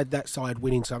would have had that side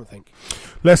winning something.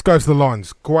 Let's go to the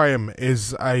lines. Graham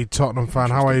is a Tottenham fan.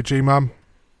 How are you, G-Man?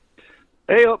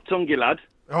 Hey up, Tongy lad.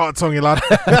 All right, Tongy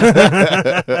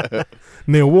lad.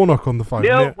 Neil Warnock on the phone.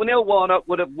 Neil Warnock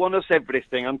would have won us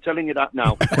everything. I'm telling you that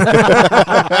now.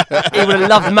 He would have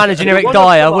loved managing Eric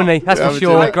Dyer, wouldn't he? That's for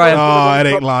sure, Graham. Oh,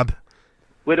 Eric lad.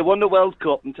 We'd have won the World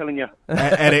Cup, I'm telling you.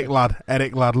 Eric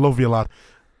lad, love you lad.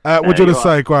 What do you want to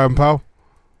say, Graham, pal?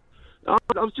 I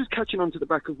was just catching on to the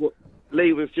back of what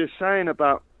Lee was just saying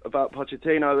about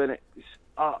Pochettino, and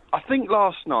I think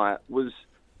last night was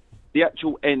the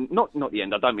actual end. Not the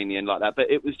end. I don't mean the end like that,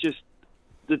 but it was just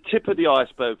the tip of the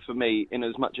iceberg for me. In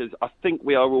as much as I think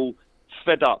we are all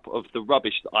fed up of the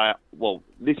rubbish that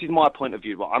this is my point of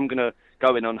view. But I'm going to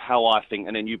go in on how I think,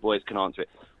 and then you boys can answer it.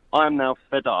 I am now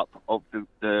fed up of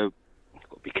the I've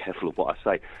got to be careful of what I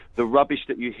say. The rubbish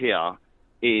that you hear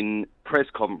in press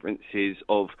conferences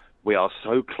of we are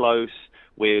so close,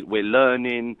 we're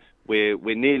learning, we're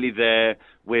nearly there,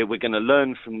 we're going to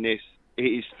learn from this. It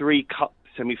is 3 cup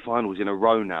semi-finals in a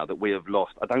row now that we have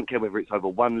lost. I don't care whether it's over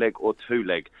 1 leg or 2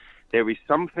 leg. There is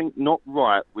something not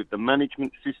right with the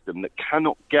management system that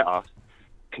cannot get us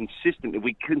consistently.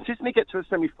 We consistently get to a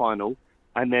semi-final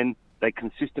and then they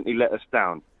consistently let us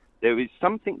down. There is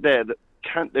something there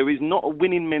there is not a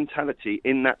winning mentality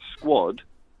in that squad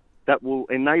that will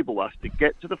enable us to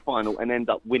get to the final and end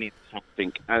up winning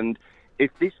something. And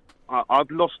if this, I've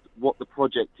lost what the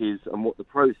project is and what the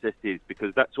process is,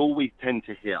 because that's all we tend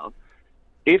to hear.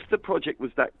 If the project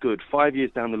was that good, 5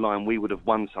 years down the line, we would have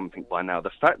won something by now.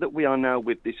 The fact that we are now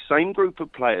with this same group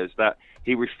of players that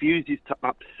he refuses to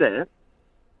upset,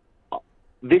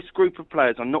 this group of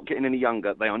players are not getting any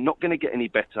younger. They are not going to get any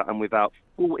better. And without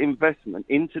full investment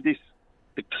into the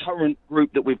current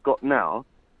group that we've got now,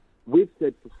 we've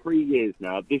said for 3 years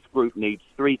now, this group needs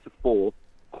 3 to 4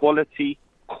 quality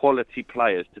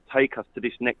players to take us to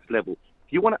this next level.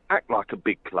 If you want to act like a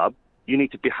big club, you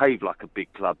need to behave like a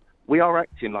big club. We are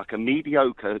acting like a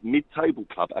mediocre mid-table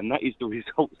club, and that is the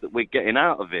results that we're getting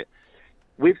out of it.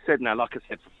 We've said now, like I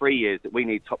said, for 3 years that we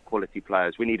need top quality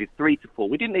players. We needed 3 to 4.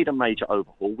 We didn't need a major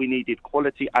overhaul. We needed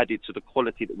quality added to the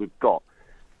quality that we've got.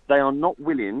 They are not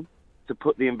willing to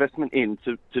put the investment in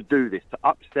to do this, to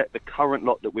upset the current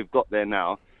lot that we've got there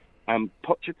now. And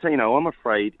Pochettino, I'm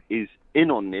afraid, is in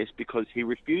on this because he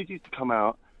refuses to come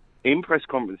out in press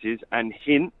conferences and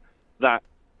hint that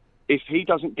if he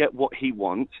doesn't get what he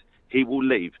wants, he will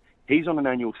leave. He's on an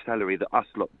annual salary that us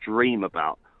lot dream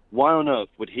about. Why on earth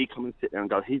would he come and sit there and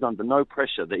go, he's under no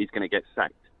pressure that he's going to get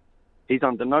sacked? He's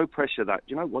under no pressure that,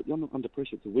 you know what, you're not under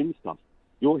pressure to win stuff.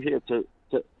 You're here to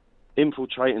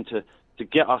infiltrate and to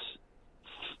get us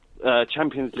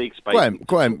Champions League space.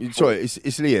 Graham, sorry,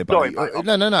 it's Lee here, buddy. Sorry,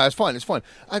 No, it's fine.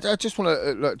 I just want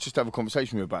to just have a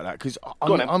conversation with you about that, because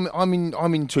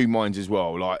I'm in two minds as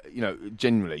well. Like, you know,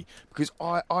 generally, because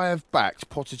I have backed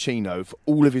Pochettino for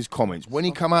all of his comments when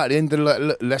he come out at the end of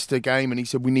the Leicester game and he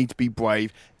said we need to be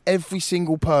brave. Every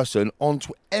single person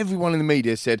everyone in the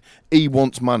media said he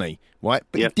wants money. right?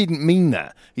 But he didn't mean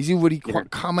that. He's already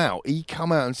come out. He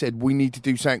come out and said, we need to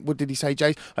do something. What did he say,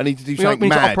 Jace? I need to do something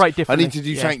mad. I need to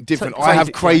do something different. I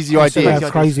have crazy ideas.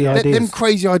 Them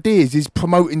crazy ideas is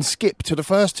promoting Skip to the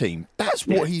first team. That's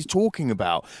what he's talking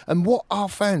about. And what our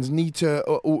fans need to,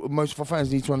 or most of our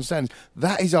fans need to understand, is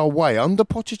that is our way. Under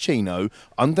Pochettino,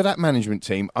 under that management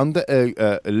team, under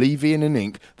Levy and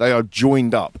Inc., they are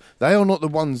joined up. They are not the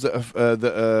ones that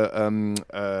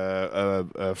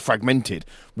are fragmented.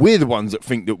 We're the ones that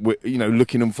think that we're,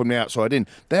 looking them from the outside in.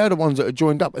 They're the ones that are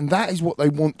joined up, and that is what they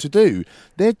want to do.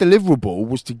 Their deliverable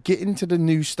was to get into the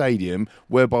new stadium,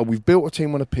 whereby we've built a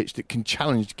team on a pitch that can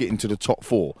challenge to get into the top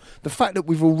 4. The fact that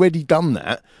we've already done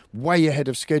that way ahead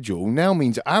of schedule now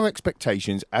means that our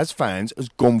expectations as fans has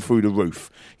gone through the roof.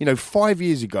 5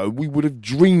 years ago, we would have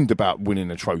dreamed about winning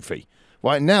a trophy.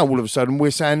 Right now, all of a sudden,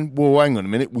 we're saying, well, hang on a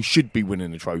minute, we should be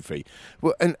winning the trophy.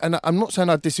 Well, and I'm not saying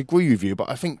I disagree with you, but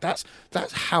I think that's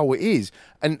how it is.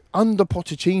 And under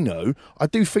Pochettino, I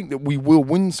do think that we will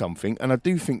win something, and I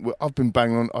do think I've been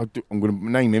banging on. I'm going to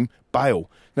name him Bale.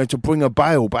 To bring a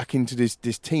Bale back into this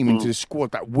team, into the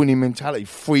squad, that winning mentality,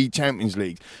 3 Champions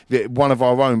League, one of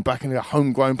our own, back in a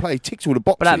homegrown play, ticks all the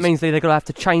boxes. But that means they're going to have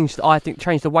to change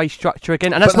the wage structure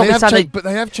again. And that's not but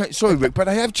they have changed. Sorry, Rick, but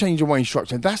they have changed the wage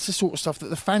structure. And that's the sort of stuff that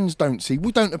the fans don't see.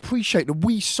 We don't appreciate that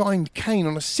we signed Kane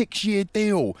on a 6-year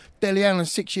deal, Dele Alli on a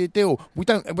 6-year deal. We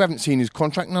haven't seen his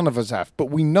contract. None of us have,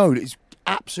 but we know that it's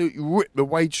absolutely ripped the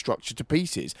wage structure to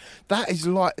pieces. That is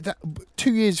like that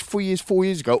 2 years, 3 years, 4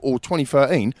 years ago, or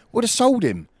 2013 would have sold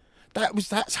him.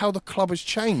 That's how the club has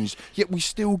changed. Yet we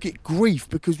still get grief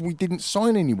because we didn't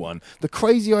sign anyone. The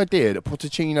crazy idea that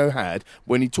Pochettino had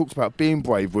when he talked about being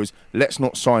brave was, let's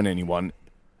not sign anyone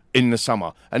in the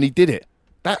summer, and he did it.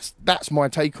 That's my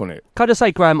take on it. Can I just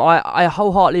say, Graham, I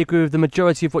wholeheartedly agree with the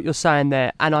majority of what you're saying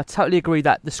there, and I totally agree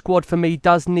that the squad for me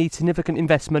does need significant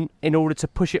investment in order to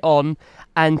push it on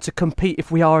and to compete if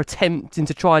we are attempting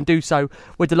to try and do so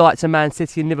with the likes of Man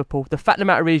City and Liverpool. The fact of the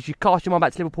matter is, you cast your mind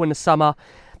back to Liverpool in the summer.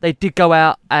 They did go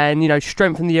out and,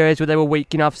 strengthen the areas where they were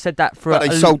weak. I've said that for... But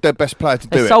they sold their best player to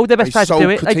do it. They sold their best player to do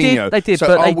it. Coutinho. They did.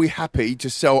 So are we happy to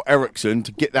sell Eriksen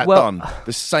to get that done?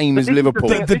 The same as Liverpool.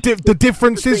 The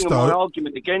difference is, though... My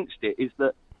argument against it is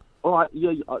that, all right,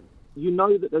 you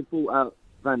know that they've bought out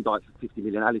Van Dijk for 50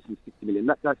 million, Alisson 60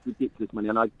 million. That's ridiculous money,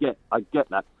 and I get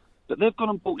that. But they've gone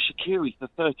and bought Shaqiri for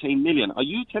 13 million. Are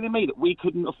you telling me that we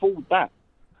couldn't afford that?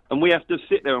 And we have to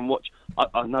sit there and watch.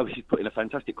 I know he's put in a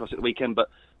fantastic cross at the weekend, but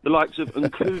the likes of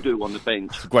Nkudu on the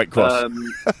bench. It's a great cross.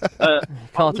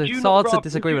 It's hard to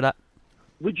disagree with that.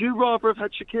 Would you rather have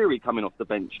had Shaqiri coming off the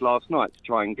bench last night to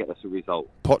try and get us a result?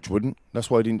 Poch wouldn't. That's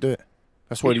why he didn't do it.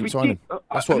 That's why he didn't sign him.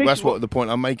 That's what the point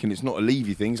I'm making. It's not a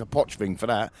Levy thing. It's a Poch thing for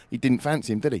that. He didn't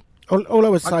fancy him, did he? All I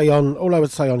would say on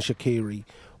Shaqiri,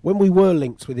 when we were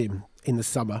linked with him in the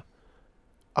summer,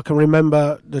 I can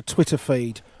remember the Twitter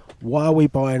feed. Why are we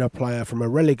buying a player from a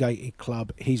relegated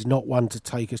club? He's not one to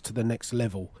take us to the next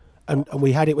level. And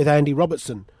we had it with Andy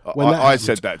Robertson. I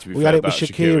said that, to be fair, had it about with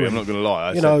Shaqiri. I'm not going to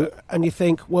lie. And you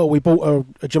think, well, we bought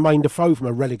a Jermaine Defoe from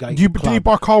a relegated club. Do you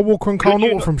buy Carl Walker and Carl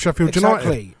Norton from Sheffield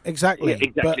United? Exactly. Yeah,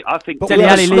 exactly. I think Dele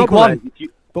Alli League One.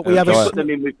 But we have put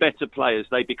them in with better players,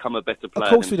 they become a better player.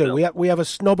 Of course we do. We have a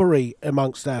snobbery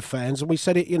amongst our fans, and we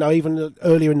said it, even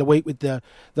earlier in the week with the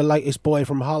latest boy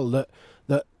from Hull that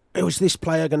is this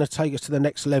player going to take us to the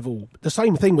next level? The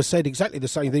same thing was said, exactly the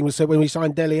same thing was said when we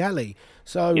signed Dele Alli.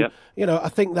 So, I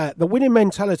think that the winning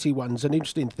mentality one's an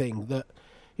interesting thing that,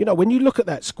 when you look at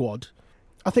that squad,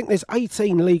 I think there's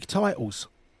 18 league titles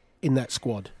in that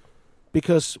squad.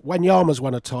 Because Wanyama's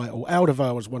won a title,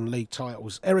 Alderweireld's won league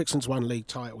titles, Eriksen's won league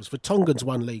titles, Vertonghen's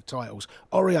won league titles,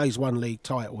 Aurier's won league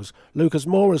titles, Lucas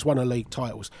Moura's won a league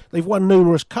titles. They've won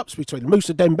numerous cups between them.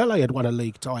 Moussa Dembele had won a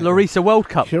league title. Larissa World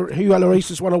Cup. Hugo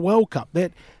Lloris's won a World Cup.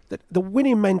 The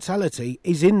winning mentality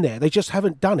is in there. They just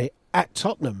haven't done it at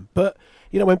Tottenham. But,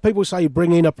 when people say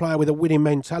bring in a player with a winning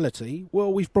mentality,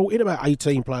 well, we've brought in about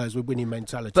 18 players with winning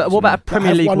mentalities. But what about a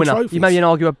Premier League winner? Trophies. You maybe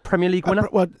argue a Premier League winner?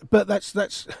 But that's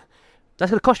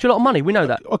going to cost you a lot of money. We know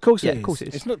that. Of course it is. Of course it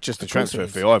is. It's not just the transfer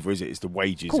fee either, is it? It's the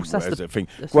wages. Of course, that's the thing.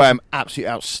 Graham, absolutely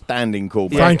outstanding call.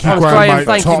 Thank you, Graham,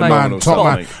 mate. Top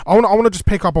man. I want to just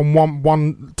pick up on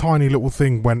one tiny little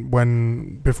thing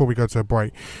when before we go to a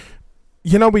break.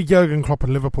 With Jurgen Klopp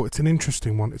and Liverpool, it's an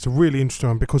interesting one. It's a really interesting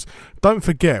one because don't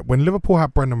forget, when Liverpool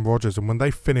had Brendan Rodgers and when they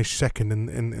finished second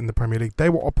in the Premier League, they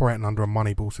were operating under a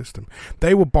Moneyball system.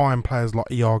 They were buying players like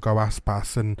Iago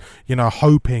Aspas and,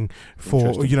 hoping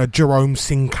for, Jerome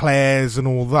Sinclairs and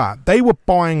all that. They were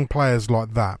buying players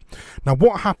like that. Now,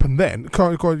 what happened then? You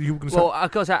were going to say? Well,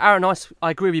 I've got to say, Aaron, I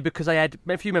agree with you because they had,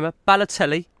 if you remember,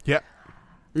 Balotelli, yeah,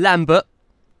 Lambert,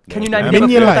 Can you name me the other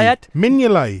forward they had?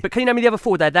 Mignolet. But can you name me the other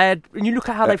forward they had? And you look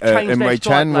at how they've changed their strike.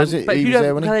 Chan, was it? But if you look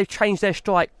at how they've changed their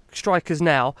strikers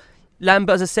now,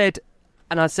 Lambert, as I said,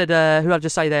 and I said, who did I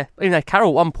just say there? Carroll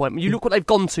at one point. You look what they've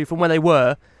gone to from where they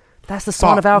were. That's the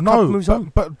sign of our club moves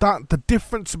on. But the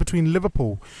difference between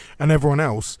Liverpool and everyone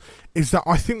else is that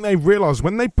I think they realised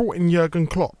when they brought in Jurgen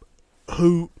Klopp,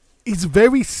 who is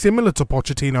very similar to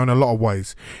Pochettino in a lot of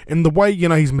ways. In the way,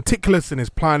 he's meticulous in his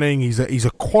planning, he's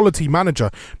a quality manager.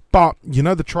 But,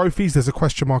 the trophies, there's a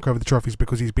question mark over the trophies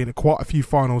because he's been at quite a few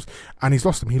finals and he's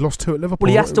lost them. He lost 2 at Liverpool.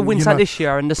 Well, he has to win something this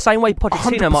year, and the same way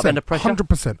Pochettino might be under pressure.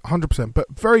 100%. But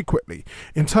very quickly,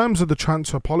 in terms of the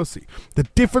transfer policy, the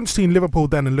difference between Liverpool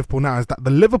then and Liverpool now is that the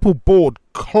Liverpool board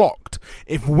clocked,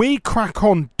 if we crack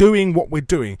on doing what we're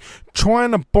doing,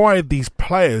 trying to buy these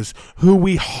players who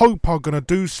we hope are going to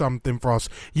do something for us,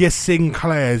 your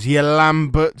Sinclairs, your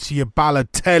Lamberts, your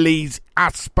Balotellis,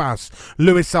 Aspas,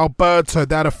 Luis Alberto,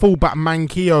 they had a fullback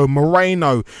Manquillo,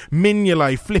 Moreno,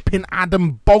 Mignolet, flipping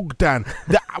Adam Bogdan,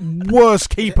 the worst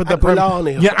keeper the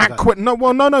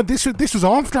Aquilani. This was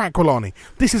after Aquilani.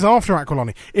 This is after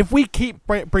Aquilani. If we keep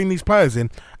bringing these players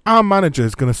in, our manager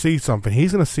is going to see something.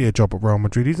 He's going to see a job at Real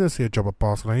Madrid. He's going to see a job at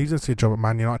Barcelona. He's going to see a job at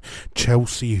Man United,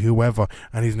 Chelsea, whoever.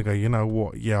 And he's going to go, you know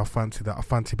what? Yeah, I fancy that. I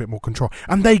fancy a bit more control.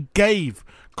 And they gave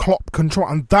Klopp control.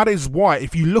 And that is why,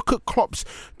 if you look at Klopp's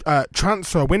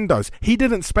transfer windows, he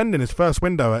didn't spend in his first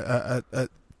window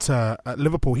at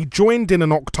Liverpool. He joined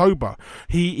in October.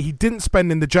 He didn't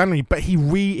spend in the January, but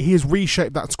he has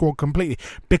reshaped that squad completely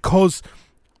because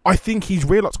I think he's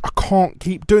realised I can't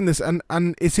keep doing this. And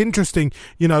it's interesting,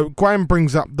 Graham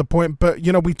brings up the point, but,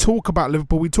 we talk about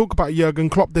Liverpool, we talk about Jurgen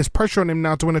Klopp, there's pressure on him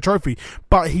now to win a trophy,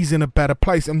 but he's in a better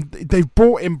place. And they've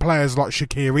brought in players like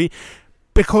Shaqiri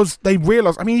because they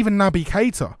realise, even Naby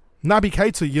Keita,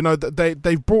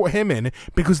 they've brought him in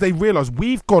because they realise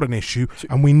we've got an issue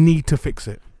and we need to fix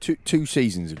it. Two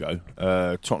seasons ago,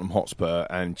 Tottenham Hotspur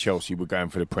and Chelsea were going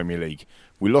for the Premier League.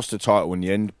 We lost the title in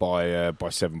the end by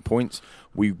 7 points.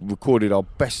 We recorded our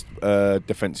best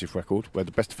defensive record. We had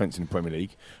the best defence in the Premier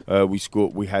League.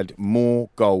 We had more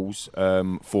goals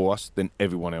for us than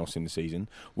everyone else in the season.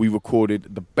 We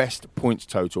recorded the best points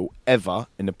total ever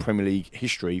in the Premier League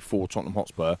history for Tottenham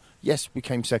Hotspur. Yes, we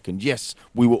came second. Yes,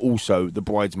 we were also the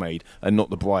bridesmaid and not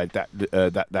the bride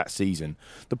that season.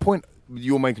 The point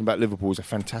you're making about Liverpool is a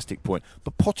fantastic point,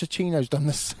 but Pochettino's done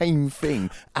the same thing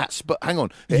at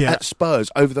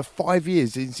Spurs over the 5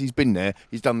 years since he's been there.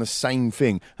 He's done the same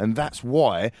thing, and that's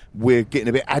why we're getting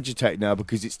a bit agitated now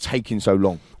because it's taking so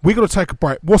long. We've got to take a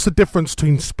break. What's the difference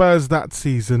between Spurs that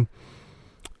season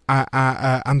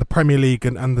and the Premier League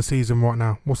and the season right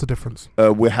now? What's the difference?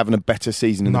 We're having a better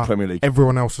season in the Premier League.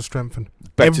 Everyone else has strengthened.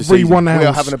 Everyone else we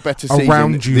are having a better season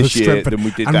around you this has year strengthened. than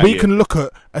we did and that we year. can look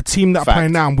at a team that are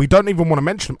playing now, and we don't even want to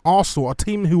mention them. Arsenal, a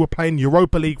team who were playing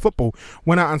Europa League football,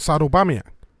 went out and signed Aubameyang.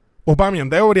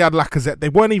 They already had Lacazette. They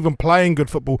weren't even playing good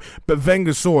football. But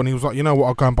Wenger saw and he was like, you know what,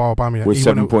 I'll go and buy Aubameyang. We're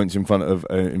 7 points in front of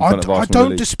Arsenal. I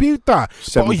don't dispute that.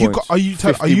 7 but points. Are you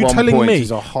telling points me?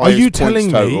 Is our highest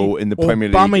points total in the Premier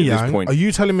League at this point. Are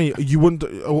you telling me you wouldn't?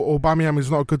 Aubameyang is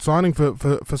not a good signing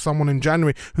for someone in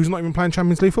January who's not even playing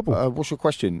Champions League football? What's your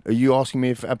question? Are you asking me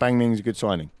if Aubameyang is a good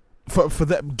signing? For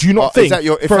that, do you not think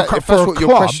if that's what your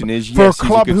question is? For yes, a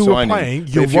club he's a good who signing. are playing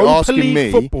If Europa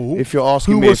League football, if you're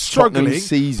asking me if Tottenham's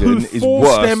season is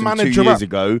worse than 2 years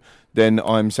ago, then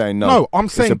I'm saying no. No, I'm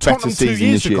saying it's a better Tottenham 2 season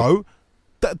years this year. ago.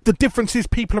 The difference is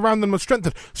people around them are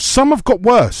strengthened. Some have got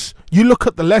worse. You look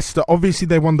at the Leicester. Obviously,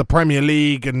 they won the Premier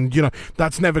League, and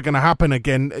that's never going to happen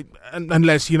again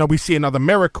unless we see another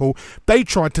miracle. They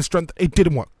tried to strengthen. It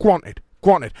didn't work.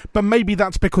 Granted, but maybe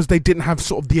that's because they didn't have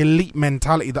sort of the elite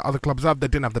mentality that other clubs have. They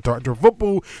didn't have the director of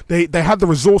football. They had the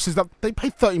resources that they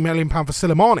paid £30 million for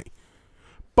Soleimani.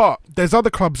 But there's other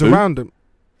clubs around them.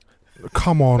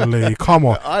 Come on, Lee. Come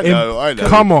on. I know.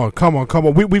 Come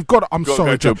on. We've got. I'm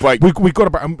sorry, Joe. We've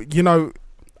got to.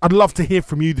 I'd love to hear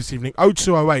from you this evening.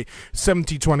 0208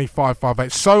 70 25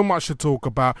 58. So much to talk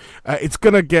about. It's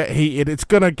going to get heated. It's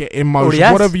going to get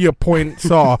emotional. Whatever your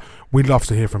points are, we'd love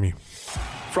to hear from you.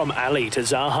 From Ali to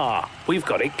Zaha, we've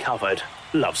got it covered.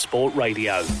 Love Sport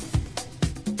Radio.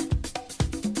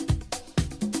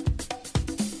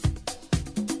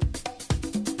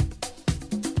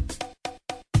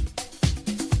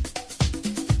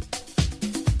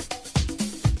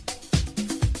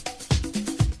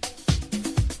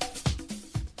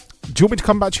 Do you want me to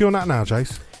come back to you on that now,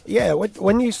 Jace? Yeah,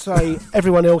 when you say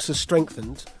everyone else has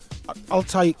strengthened,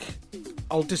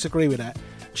 I'll disagree with that.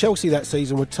 Chelsea that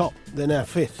season were top. They're now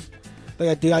 5th. They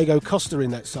had Diego Costa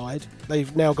in that side.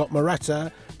 They've now got Morata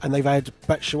and they've had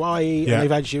Batshuayi, Yeah. and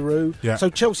they've had Giroud. Yeah. So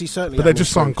Chelsea certainly. But they haven't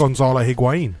just signed improved. Gonzalo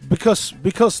Higuain.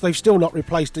 because they've still not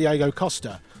replaced Diego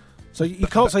Costa. So you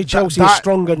can't say Chelsea is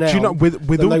stronger now. Do you know, with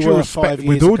than all they due were respect, 5 years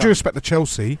with all ago. due respect to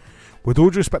Chelsea,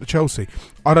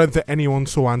 I don't think anyone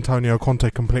saw Antonio Conte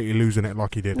completely losing it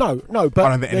like he did. No, but I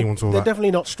don't think anyone saw they're that.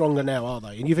 definitely not stronger now, are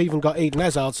they? And you've even got Eden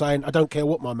Hazard saying, "I don't care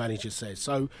what my manager says."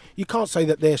 So you can't say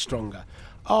that they're stronger.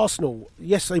 Arsenal,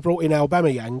 yes, they brought in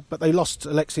Aubameyang, but they lost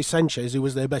Alexis Sanchez, who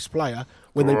was their best player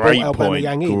when they brought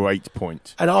Aubameyang in. Great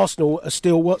point. And Arsenal are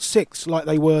still sixth, like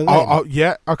they were then.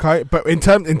 Yeah, okay. But in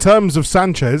terms of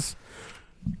Sanchez,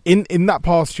 in that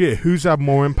past year, who's had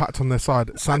more impact on their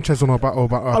side, Sanchez or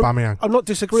Aubameyang? I'm not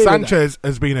disagreeing. Sanchez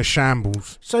has been a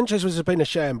shambles. Sanchez has been a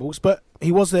shambles, but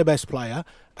he was their best player,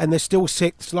 and they're still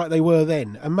sixth, like they were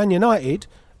then. And Man United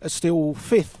are still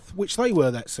fifth, which they were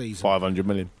that season. 500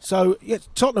 million. So, yeah,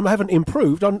 Tottenham haven't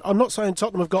improved. I'm not saying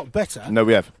Tottenham have got better. No,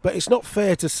 we have. But it's not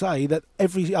fair to say that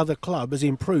every other club has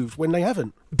improved when they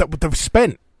haven't. They've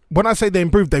spent. When I say they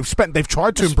improved, they've spent. They've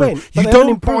tried to improve. But You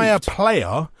don't buy a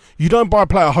player. You don't buy a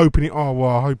player hoping,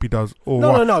 I hope he does. Or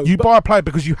No. You buy a player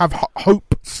because you have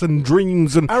hopes and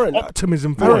dreams and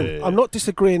optimism for him. I'm not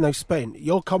disagreeing they've spent.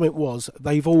 Your comment was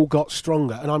they've all got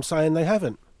stronger, and I'm saying they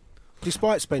haven't,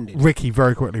 despite spending. Ricky,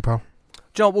 very quickly, pal.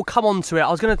 John, we'll come on to it.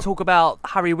 I was going to talk about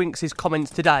Harry Winks'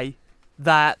 comments today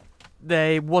that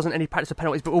there wasn't any practice of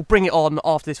penalties, but we'll bring it on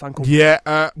after this phone call.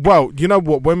 Yeah, well, you know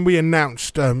what? When we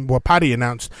announced, Paddy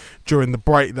announced during the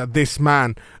break that this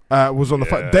man was on the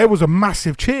phone, there was a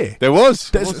massive cheer.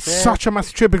 There's such a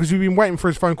massive cheer because we've been waiting for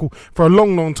his phone call for a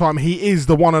long, long time. He is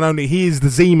the one and only. He is the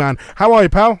Z-Man. How are you,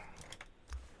 pal?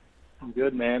 I'm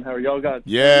good, man. How are y'all guys?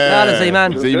 Yeah.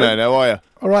 Z-Man. Z-Man, how are you?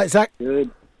 All right, Zach. Good.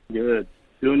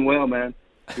 Doing well, man.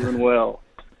 Doing well.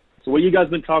 So what you guys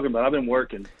been talking about? I've been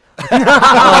working.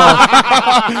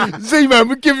 Z-Man,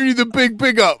 we're giving you the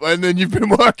big up, and then you've been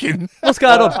working. What's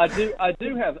going on? I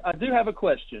do have a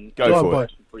question. Go for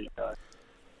it. For you guys.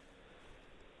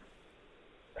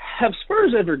 Have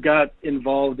Spurs ever got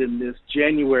involved in this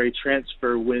January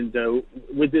transfer window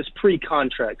with this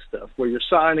pre-contract stuff, where you're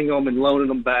signing them and loaning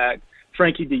them back?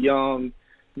 Frankie De Jong,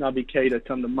 Naby Keita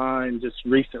come to mind just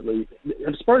recently.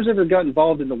 Have Spurs ever got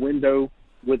involved in the window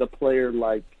with a player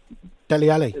like Dele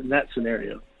Alli? In that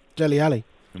scenario. Dele Alli.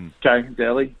 Okay,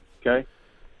 Dele. Okay.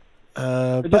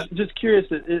 But just curious,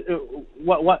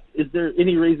 what is there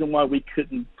any reason why we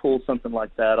couldn't pull something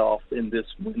like that off in this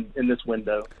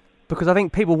window? Because I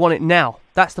think people want it now.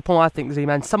 That's the point, I think,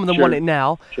 Z-Man. Some of them want it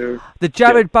now. Sure. The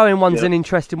Jared Bowen one's an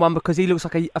interesting one because he looks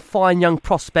like a fine young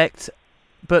prospect,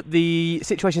 but the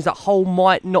situation is that Hull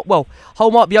might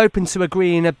be open to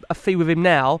agreeing a fee with him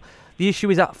now. The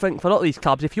issue is that for a lot of these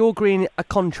clubs, if you're agreeing a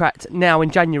contract now in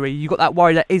January, you've got that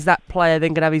worry that is that player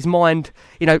then going to have his mind,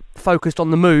 focused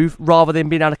on the move rather than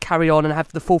being able to carry on and have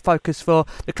the full focus for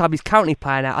the club he's currently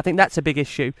playing at. I think that's a big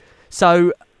issue.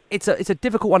 So it's a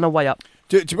difficult one to weigh up.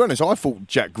 To be honest, I thought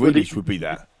Jack Grealish would be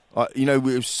that. We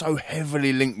were so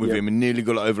heavily linked with him and nearly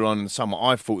got it over the line in the summer.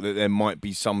 I thought that there might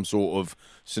be some sort of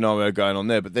scenario going on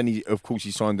there. But then,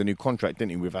 he signed a new contract,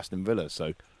 didn't he, with Aston Villa?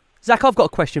 So, Zach, I've got a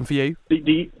question for you.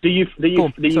 Do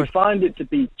you find it to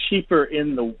be cheaper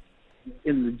in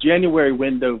the January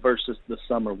window versus the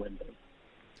summer window?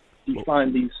 Do you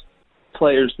find these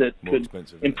players that could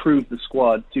improve the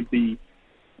squad to be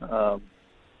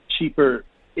cheaper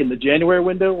in the January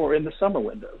window or in the summer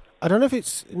window? I don't know if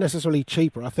it's necessarily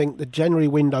cheaper. I think the January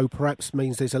window perhaps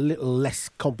means there's a little less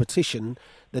competition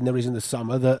than there is in the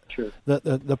summer. That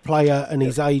the player and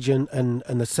his agent and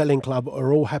the selling club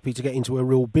are all happy to get into a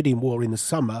real bidding war in the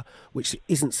summer, which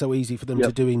isn't so easy for them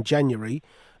to do in January.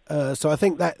 So I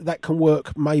think that can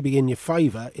work maybe in your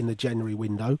favour in the January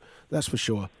window. That's for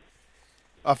sure.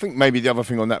 I think maybe the other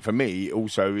thing on that for me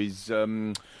also is,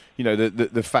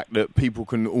 the fact that people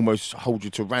can almost hold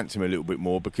you to ransom a little bit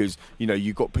more because,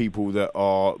 you've got people that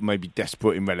are maybe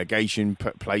desperate in relegation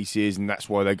places and that's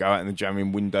why they go out in the January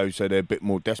window, so they're a bit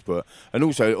more desperate. And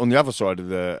also on the other side of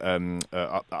the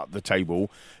up the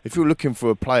table, if you're looking for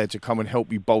a player to come and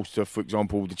help you bolster, for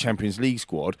example, the Champions League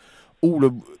squad,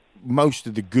 most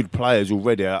of the good players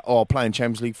already are playing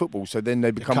Champions League football, so then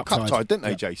they become cup-tied, don't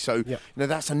they, Jay? So,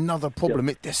 that's another problem.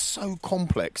 They're so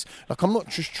complex. Like, I'm not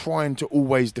just trying to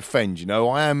always defend, I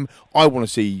want to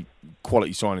see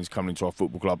quality signings coming into our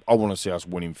football club. I want to see us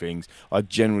winning things. I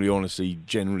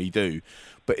generally do.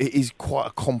 But it is quite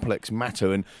a complex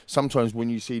matter, and sometimes when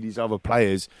you see these other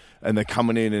players and they're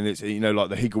coming in and it's, like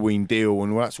the Higuain deal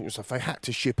and all that sort of stuff, they had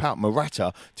to ship out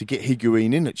Morata to get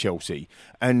Higuain in at Chelsea.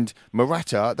 And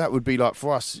Morata, that would be like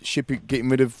for us getting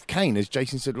rid of Kane, as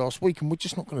Jason said last week, and we're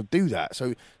just not going to do that.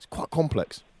 So it's quite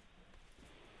complex.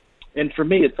 And for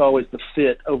me, it's always the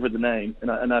fit over the name,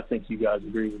 and I think you guys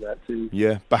agree with that too.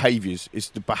 Yeah, behaviours. It's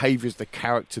the behaviours, the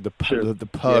character, the person,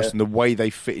 Yeah. the way they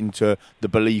fit into the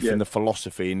belief and the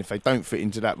philosophy. And if they don't fit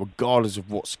into that, regardless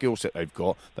of what skill set they've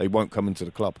got, they won't come into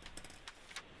the club.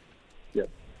 Yeah,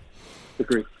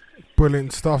 agree.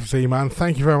 Brilliant stuff, Z-Man.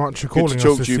 Thank you very much for calling us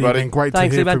talk this to you, evening. buddy. Great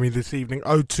Thanks, to hear Z-Man. from you this evening.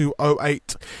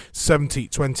 0208 70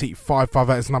 20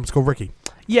 558 is the number to call Ricky.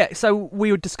 Yeah, so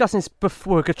we were discussing this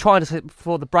before, we were trying to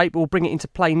before the break, but we'll bring it into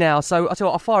play now. So I tell you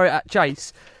what, I'll fire it at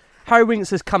Jace. Harry Winks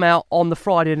has come out on the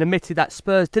Friday and admitted that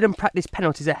Spurs didn't practice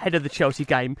penalties ahead of the Chelsea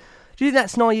game. Do you think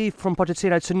that's naive from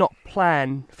Pochettino to not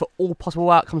plan for all possible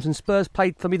outcomes? And Spurs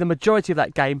played, for me, the majority of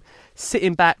that game,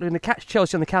 sitting back, looking to catch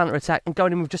Chelsea on the counter-attack and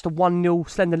going in with just a 1-0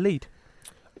 slender lead.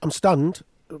 I'm stunned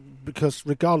because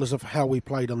regardless of how we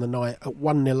played on the night, at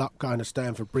 1-0 up going to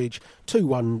Stamford Bridge,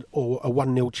 2-1 or a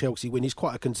 1-0 Chelsea win is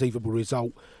quite a conceivable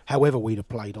result, however we'd have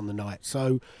played on the night.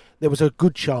 So there was a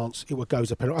good chance it would go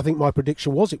to penalty. I think my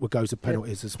prediction was it would go to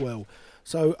penalties as well.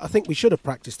 So I think we should have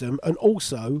practiced them. And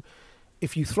also,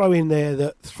 if you throw in there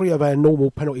that 3 of our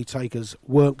normal penalty takers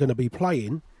weren't going to be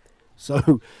playing,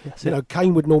 so,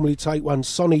 Kane would normally take one,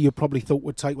 Sonny you probably thought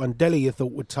would take one, Dele you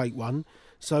thought would take one.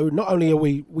 So not only are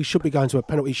we should be going to a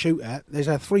penalty shootout, there's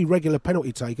our 3 regular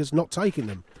penalty takers not taking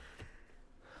them.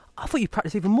 I thought you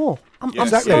practiced even more. I'm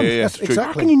Exactly. stunned. Yeah, exactly.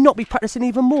 How can you not be practicing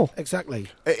even more? Exactly.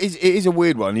 It is a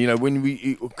weird one, when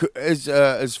we,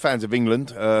 as fans of England,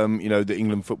 the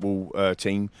England football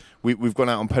team, we've gone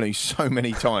out on penalties so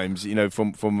many times,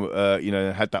 from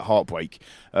had that heartbreak,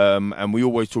 and we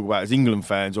always talk about as England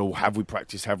fans, have we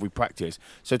practiced?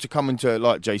 So to come into,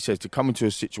 like Jay says, to come into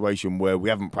a situation where we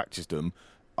haven't practiced them,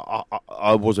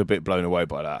 I was a bit blown away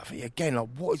by that. Again,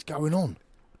 what is going on?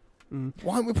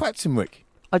 Why aren't we practicing, Rick?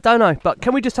 I don't know, but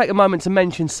can we just take a moment to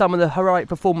mention some of the heroic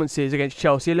performances against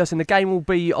Chelsea? Listen, the game will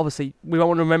be, obviously, we won't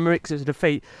want to remember it because it's a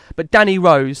defeat, but Danny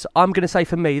Rose, I'm going to say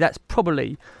for me, that's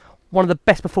probably one of the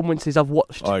best performances I've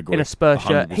watched in a Spurs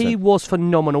shirt. 100%. He was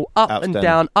phenomenal, up and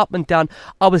down.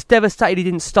 I was devastated he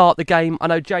didn't start the game. I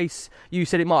know, Jace, you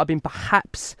said it might have been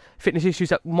perhaps fitness issues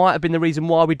that might have been the reason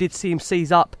why we did see him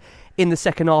seize up in the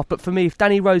second half, but for me, if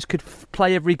Danny Rose could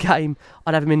play every game,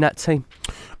 I'd have him in that team.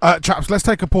 Chaps, let's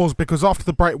take a pause because after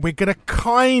the break we're going to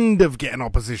kind of get an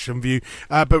opposition view,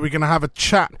 but we're going to have a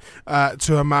chat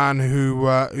to a man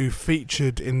who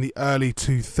featured in the early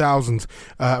 2000s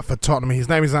for Tottenham. His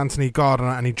name is Anthony Gardner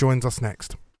and he joins us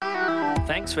next.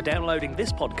 Thanks for downloading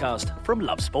this podcast from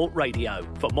Love Sport Radio.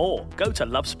 For more, go to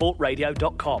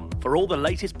lovesportradio.com for all the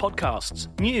latest podcasts,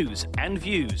 news and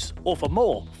views. Or for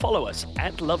more, follow us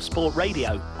at Love Sport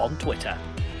Radio on Twitter.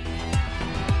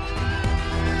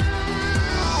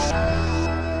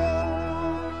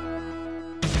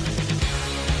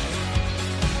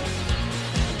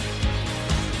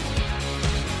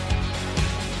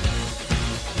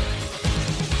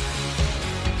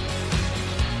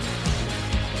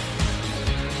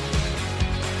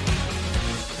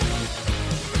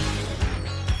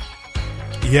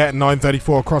 Yeah,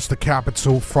 9:34 across the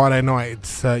capital, Friday night.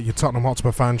 It's your Tottenham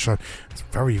Hotspur fan show. It's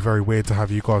very, very weird to have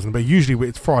you guys in, but usually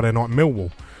it's Friday night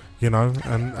Millwall, and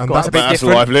that's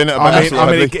lively, isn't it?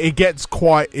 I mean, it gets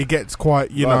quite,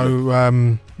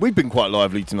 lively. We've been quite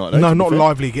lively tonight, though. No, not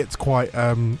lively. It gets quite,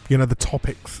 the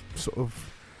topics sort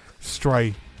of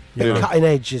stray. Cutting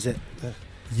edge, is it?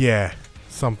 Yeah.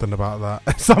 Something about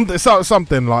that.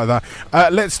 something like that.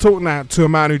 Let's talk now to a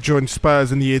man who joined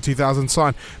Spurs in the year 2000,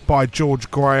 signed by George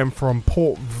Graham from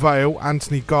Port Vale.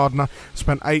 Anthony Gardner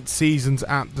spent 8 seasons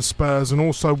at the Spurs and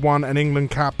also won an England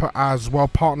cap as well,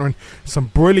 partnering some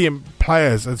brilliant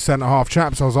players at centre-half.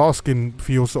 Chaps, I was asking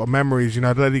for your sort of memories.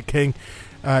 Ledley King,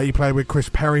 he played with Chris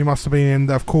Perry, must have been in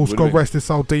there. Of course, God rest his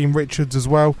soul, Dean Richards as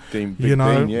well. Dean, Dean,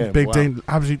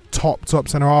 absolutely top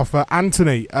centre-half.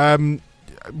 Anthony,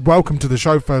 welcome to the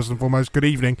show, first and foremost. Good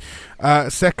evening.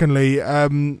 Secondly,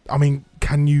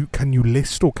 can you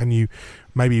list or can you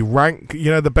maybe rank,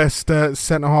 the best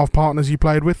centre half partners you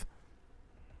played with?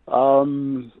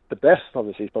 The best,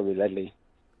 obviously, is probably Ledley.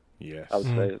 Yes, I would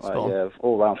say,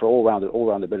 all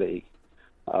round ability.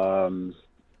 Not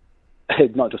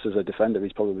just as a defender,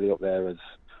 he's probably up there as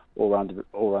all round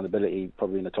ability,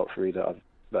 probably in the top 3 that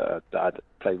I'd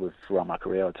played with throughout my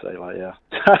career. I'd say,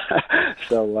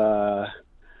 so.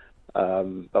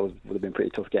 That would have been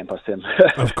pretty tough getting past him.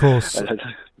 Of course.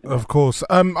 Of course.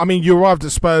 You arrived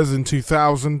at Spurs in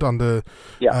 2000 under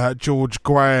George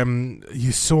Graham.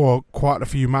 You saw quite a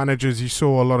few managers. You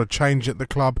saw a lot of change at the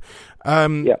club.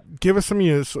 Give us some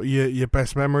of your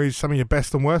best memories, some of your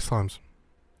best and worst times.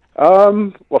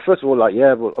 Well, first of all,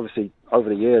 obviously over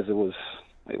the years, it was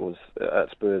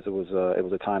at Spurs. It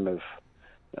was a time of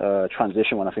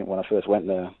transition when I first went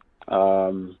there.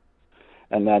 And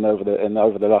then over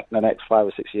the next 5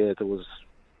 or 6 years, there was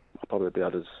I probably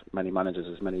had as many managers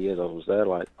as many years I was there.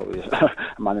 Like probably a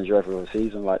manager every other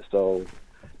season. Like so,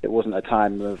 it wasn't a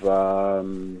time of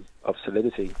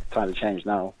solidity. Time to change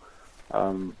now.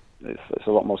 It's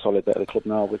a lot more solid at the club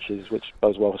now, which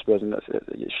bodes well for Spurs, and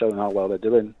it's showing how well they're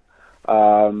doing.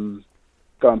 Going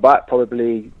back,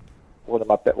 probably one of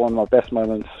my best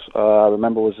moments I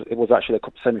remember was actually a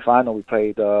cup semi-final. We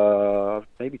played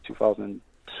maybe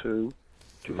 2002,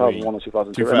 2001 or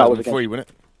 2002. 2003, wasn't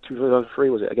it? 2003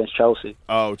 was it against Chelsea?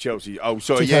 Oh, Chelsea. Oh,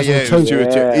 sorry. Yeah. It was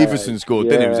Everson scored,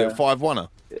 didn't it? Was it a 5-1?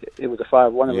 It was a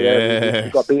 5-1. Yeah.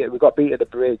 We got beat at the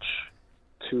Bridge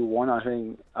 2-1, I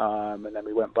think, and then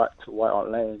we went back to White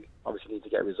Hart Lane. Obviously, needed to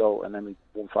get a result, and then we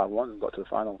won 5-1 and got to the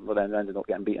final. But then ended up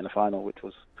getting beat in the final, which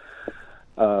was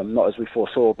not as we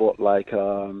foresaw. But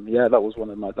that was one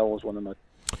of my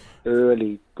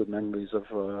early good memories of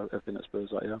being at Spurs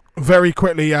that year. Very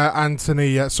quickly,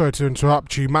 Anthony, sorry to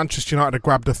interrupt you. Manchester United have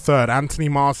grabbed a third. Anthony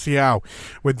Martial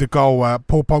with the goal.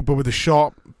 Paul Pogba with the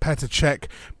shot. Petr Cech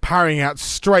parrying out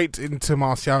straight into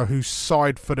Martial, who's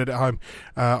side-footed at home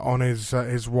on his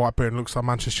right boot. It looks like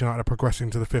Manchester United are progressing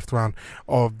to the 5th round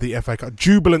of the FA Cup.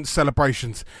 Jubilant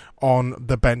celebrations on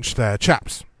the bench there.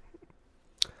 Chaps.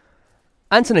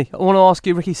 Anthony, I want to ask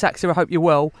you, Ricky Sachs here, I hope you're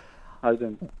well. How you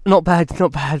doing? Not bad,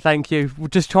 thank you. We're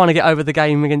just trying to get over the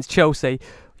game against Chelsea.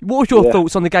 What was your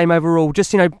thoughts on the game overall?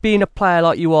 Just, being a player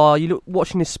like you are,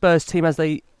 watching this Spurs team as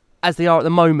they are at the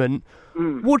moment,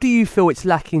 what do you feel it's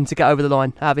lacking to get over the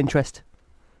line, out of interest?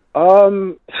 I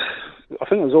think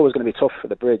it was always going to be tough for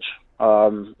the Bridge. It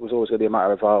was always going to be a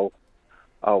matter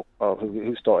of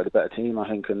who started a better team, I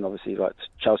think, and obviously like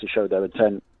Chelsea showed their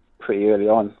intent pretty early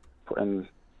on, putting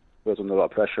Spurs under a lot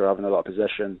of pressure, having a lot of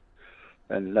possession.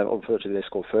 And then unfortunately they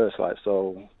scored first,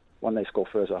 when they score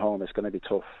first at home, it's going to be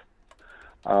tough.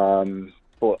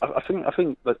 But I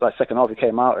think that second half we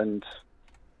came out and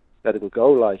we had a good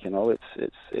goal. It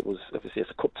was obviously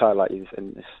it's a cup tie,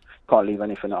 and you can't leave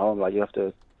anything at home. You have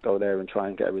to go there and try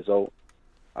and get a result.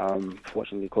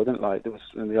 Fortunately, we couldn't.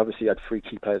 And we obviously had 3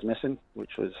 key players missing,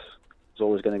 which was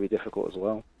always going to be difficult as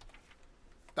well.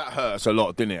 That hurt us a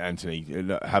lot, didn't it, Anthony?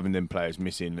 Having them players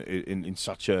missing in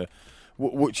such a.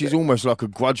 Which is almost like a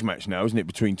grudge match now, isn't it,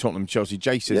 between Tottenham and Chelsea?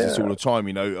 Jay says this all the time,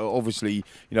 obviously,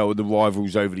 the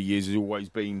rivals over the years has always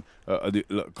been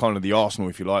kind of the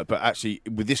Arsenal, if you like, but actually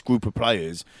with this group of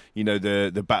players,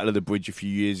 the Battle of the Bridge a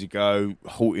few years ago,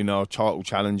 halting our title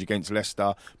challenge against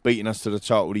Leicester, beating us to the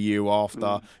title the year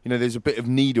after, there's a bit of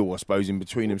needle, I suppose, in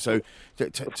between them. So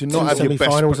to not have your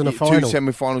best... 2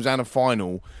 semi-finals and a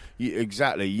final,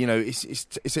 exactly,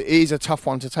 it is a tough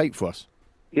one to take for us.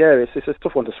 Yeah, it's a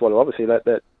tough one to swallow. Obviously, now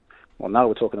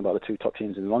we're talking about the 2 top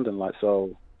teams in London, so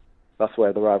that's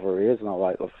where the rivalry is now.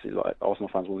 Obviously, Arsenal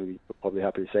fans will be probably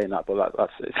happy saying that, but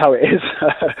it's how it is.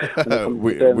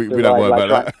 we don't worry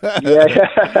about that.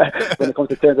 Yeah. When it comes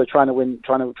to terms of trying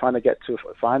to get to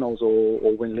finals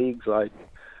or win leagues, that's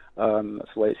the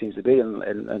way it seems to be.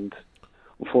 And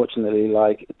unfortunately,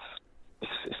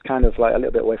 it's kind of a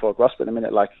little bit away from our grasp at the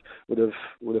minute. Would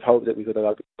have hoped that we could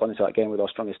have gone into that game with our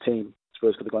strongest team.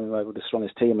 Spurs could have gone away with the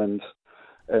strongest team and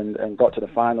got to the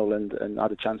final and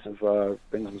had a chance of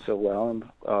bringing some silverware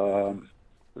home.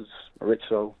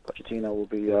 Maurizio Pochettino will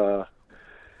be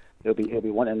he'll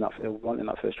be wanting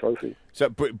that first trophy. So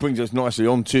that brings us nicely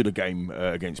on to the game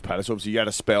against Palace. Obviously, you had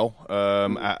a spell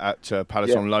at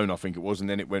Palace on loan, I think it was, and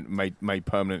then it went made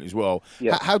permanent as well.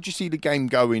 Yeah. How do you see the game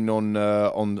going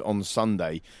on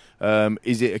Sunday?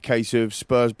 Is it a case of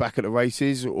Spurs back at the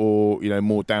races, or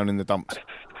more down in the dumps?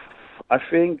 I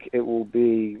think it will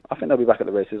be. I think they'll be back at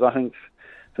the races. I think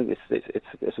it's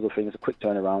a good thing. It's a quick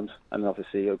turnaround, and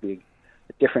obviously it'll be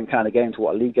a different kind of game to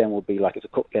what a league game will be. It's a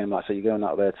cup game, so you're going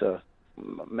out there to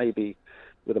maybe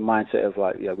with a mindset of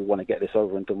we want to get this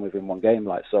over and done with in one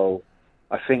game. So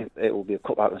I think it will be a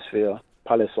cup atmosphere.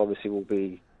 Palace obviously will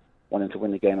be wanting to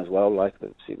win the game as well. A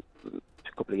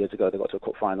couple of years ago they got to a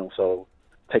cup final, so.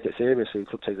 Take it seriously.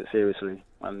 Club takes it seriously,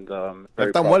 and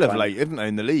they've done well of late, haven't they?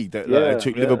 In the league, they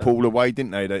took Liverpool away,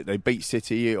 didn't they? They beat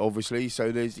City, obviously.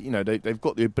 So there's, they've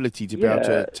got the ability to be able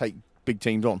to take big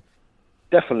teams on.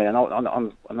 Definitely, and I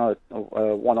know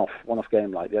a one-off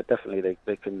game definitely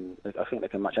they can. I think they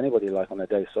can match anybody on their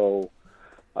day. So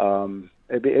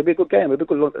it'd be a good game. It'd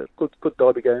be a good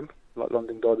derby game,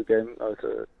 London derby game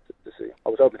to see. I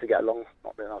was hoping to get along,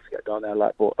 not being able to get down there,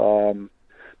 but.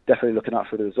 Definitely looking out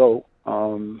for the result.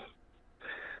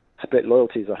 split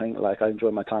loyalties. I think like I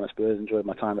enjoyed my time at Spurs, enjoyed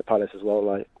my time at Palace as well.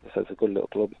 Like so it's a good little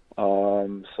club.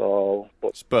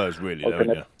 But Spurs really, don't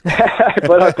you?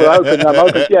 But I'm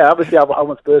hoping, yeah. Obviously, I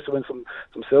want Spurs to win some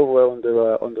silverware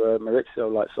under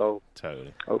Maurizio. Like so.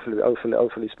 Totally.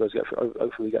 Hopefully Spurs get through.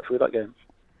 Hopefully get through that game.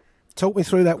 Talk me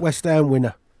through that West Ham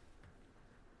winner.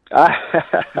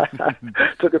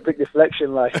 Took a big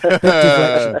deflection, like. What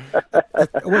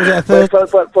was it, a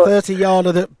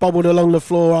 30-yarder that bobbled along the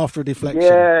floor after a deflection?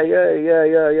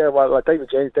 Yeah. Well, like David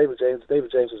James was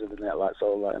in the net, like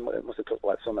so. Like it must have took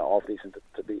like something half decent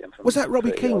to beat him. Was that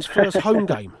Robbie Keane's first home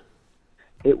game?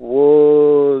 It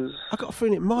was. I got a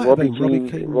feeling it might have been Robbie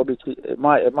Keane. It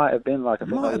might have been like. It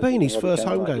might have been his first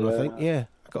home game. I think. Yeah,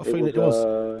 I got a feeling it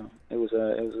was. It was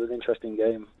an interesting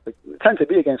game. It tends to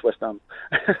be against West Ham.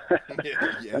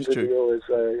 It's true. Always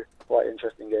quite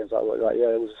interesting games.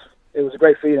 It was a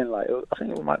great feeling. Like I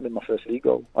think it might have been my first league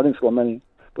goal. I didn't score many,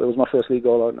 but it was my first league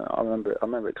goal. I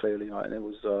remember it clearly. Like, and it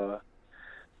was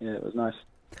it was nice.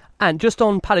 And just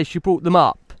on Palace, you brought them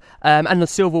up, and the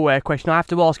silverware question. I have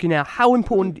to ask you now: how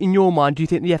important in your mind do you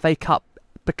think the FA Cup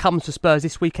becomes for Spurs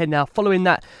this weekend now, following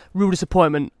that real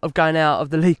disappointment of going out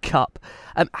of the League Cup?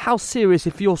 How serious,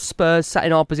 if you're Spurs sat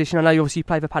in our position, I know you obviously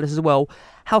play for Palace as well,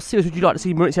 how serious would you like to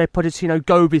see Maurizio Pochettino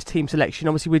go with his team selection?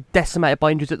 Obviously we're decimated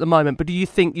by injuries at the moment, but do you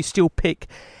think you still pick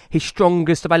his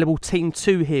strongest available team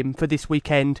to him for this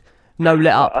weekend? No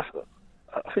let up.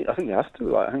 I think he has to.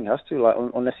 Like,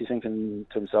 unless he's thinking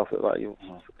to himself that like,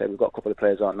 okay, we've got a couple of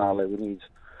players out now. Like,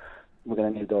 we're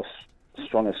going to need our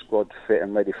strongest squad fit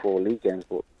and ready for league games.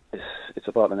 But it's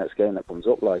about the next game that comes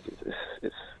up. Like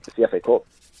it's the FA Cup.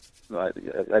 Like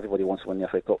everybody wants to win the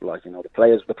FA Cup. Like the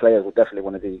players will definitely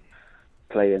want to be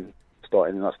playing,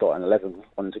 starting 11,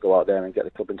 wanting to go out there and get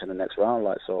the club into the next round.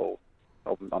 Like so,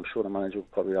 I'm sure the manager will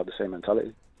probably have the same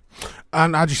mentality.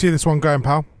 And how do you see this one going,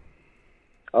 pal?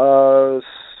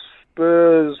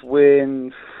 Spurs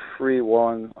win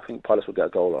 3-1. I think Palace will get a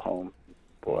goal at home,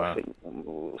 but I think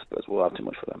Spurs will have too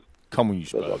much for them. Come on, you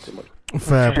Spurs.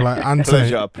 Fair play.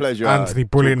 Anthony, pleasure. Anthony,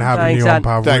 brilliant having you on,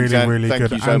 pal. Thanks, really Thank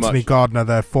good. You so Anthony much. Gardner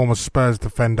there, former Spurs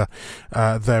defender,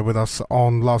 there with us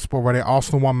on Love Sport Radio.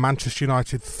 Arsenal 1, Manchester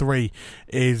United 3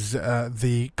 is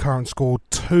the current score.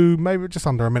 2, maybe just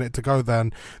under a minute to go there,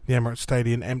 and the Emirates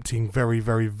Stadium emptying very,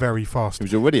 very, very fast. It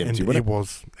was already empty, wasn't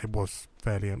it? It was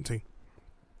fairly empty.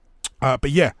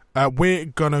 But yeah, we're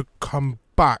going to come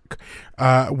back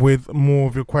with more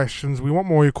of your questions. We want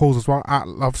more of your calls as well at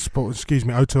Love Sport,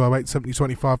 0208 70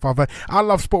 25 58 at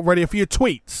Love Sport Radio for your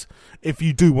tweets. If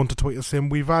you do want to tweet us in,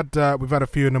 we've had a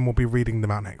few, and then we'll be reading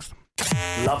them out next.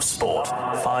 Love Sport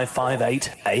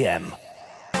 558 AM.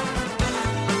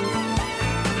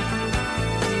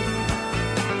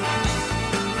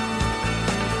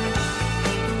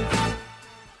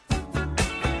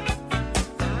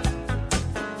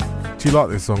 Do you like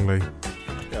this song, Lee?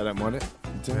 Yeah, I don't mind it.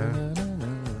 Yeah.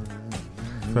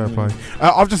 Fair play.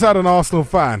 I've just had an Arsenal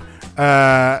fan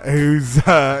who's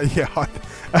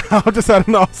I've just had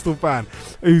an Arsenal fan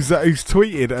who's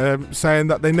tweeted saying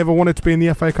that they never wanted to be in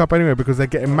the FA Cup anyway because they're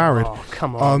getting married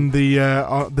on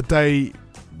the day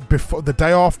before, the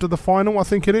day after the final, I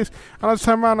think it is. And I just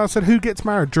turned around and I said, "Who gets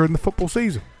married during the football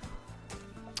season?"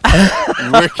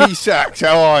 Ricky Sachs,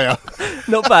 how are you?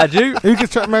 Not bad, you. Who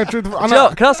gets married during the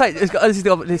Can I say,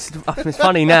 it's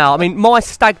funny now. I mean, my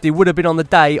stag do would have been on the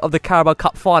day of the Carabao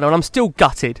Cup final, and I'm still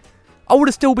gutted. I would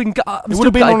have still been. It would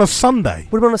have been on a Sunday.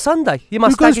 Would have been on a Sunday. Yeah,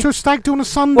 Who goes to a stag do on a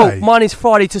Sunday? Well, mine is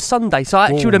Friday to Sunday, so I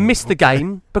actually would have missed the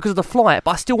game because of the flight.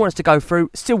 But I still want us to go through.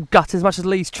 Still gutted as much as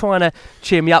Lee's trying to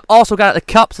cheer me up. Arsenal going out the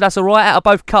cup, so that's all right. Out of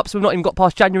both cups, we've not even got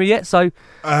past January yet. So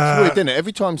it's weird, isn't it?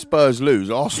 Every time Spurs lose,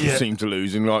 Arsenal seem to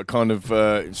lose and like kind of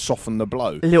soften the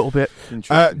blow a little bit.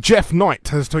 Jeff Knight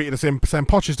has tweeted us in saying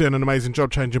Poch is doing an amazing job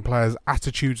changing players'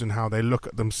 attitudes and how they look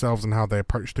at themselves and how they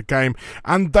approach the game,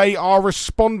 and they are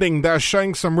responding. They're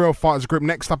showing some real fight as a group.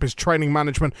 Next up is training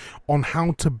management on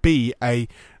how to be a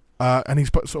and he's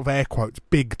put sort of air quotes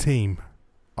big team.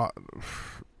 I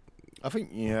think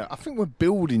we're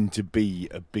building to be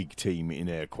a big team in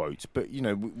air quotes, but you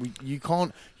know you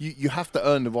can't. You have to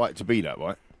earn the right to be that,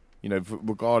 right? You know,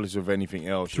 regardless of anything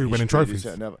else. Through winning trophies.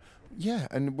 Yeah,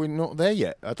 and we're not there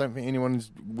yet. I don't think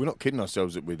we're not kidding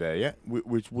ourselves that we're there yet.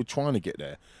 We're trying to get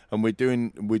there, and we're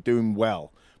doing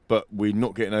well, but we're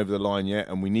not getting over the line yet,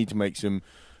 and we need to make some.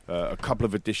 A couple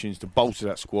of additions to bolster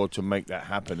that squad to make that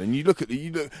happen. And you look at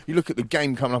the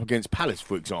game coming up against Palace,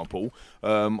 for example,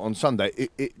 on Sunday.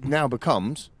 It now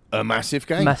becomes a massive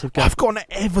game. I've got an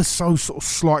ever so sort of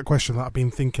slight question that I've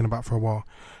been thinking about for a while.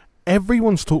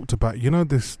 everyone's talked about,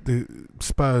 the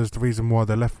Spurs, the reason why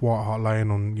they left White Hart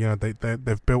Lane on,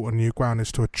 they've built a new ground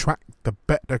is to attract the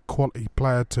better quality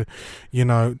player to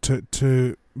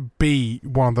be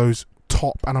one of those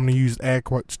top, and I'm going to use air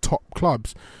quotes, top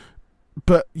clubs.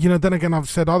 But, then again,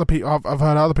 I've heard other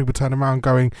people turn around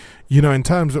going, in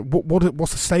terms of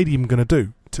what's the stadium going to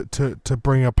do to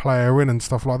bring a player in and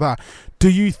stuff like that. Do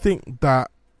you think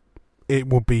that it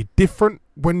will be different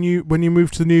when you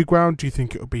move to the new ground? Do you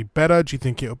think it will be better? Do you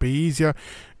think it will be easier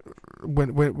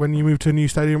when you move to a new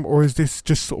stadium? Or is this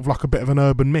just sort of like a bit of an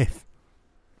urban myth?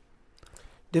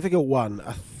 Difficult one.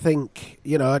 I think,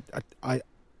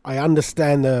 I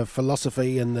understand the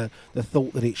philosophy and the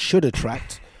thought that it should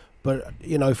attract. But,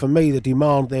 for me, the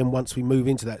demand then, once we move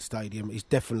into that stadium, is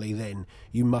definitely then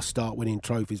you must start winning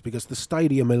trophies, because the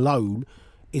stadium alone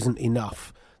isn't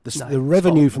enough. The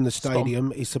revenue from the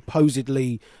stadium is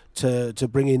supposedly to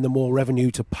bring in the more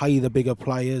revenue, to pay the bigger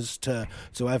players, to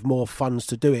have more funds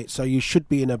to do it. So you should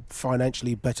be in a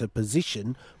financially better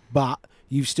position, but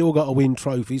you've still got to win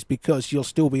trophies, because you'll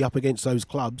still be up against those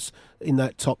clubs in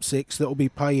that top six that will be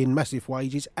paying massive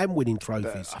wages and winning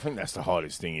trophies. I think that's the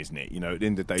hardest thing, isn't it? At the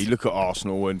end of the day, you look at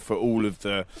Arsenal, and for all of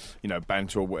the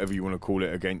banter or whatever you want to call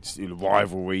it against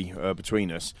rivalry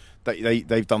between us,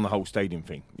 they've done the whole stadium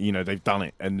thing. They've done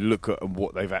it, and look at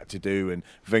what they've had to do. And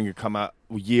Wenger come out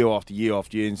year after year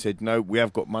after year and said, no, we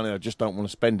have got money, I just don't want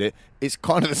to spend it. It's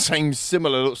kind of the same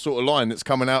similar sort of line that's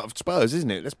coming out of Spurs,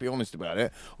 isn't it? Let's be honest about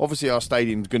it. Obviously our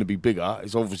stadium's going to be bigger,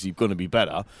 it's obviously going to be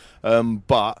better,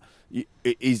 but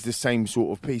it is the same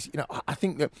sort of piece. I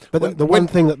think that. But the one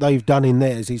thing that they've done in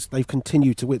theirs is they've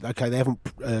continued to win. Okay, they haven't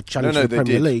challenged the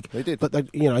Premier League. They did.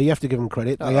 But you have to give them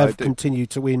credit. They have continued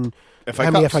to win. FA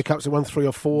how many Cups? FA Cups? They won 3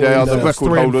 or 4. They are the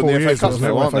record holder in the FA Cups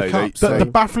now, aren't they? The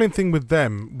baffling thing with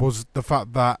them was the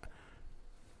fact that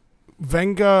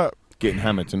Wenger getting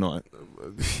hammered tonight.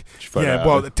 Yeah,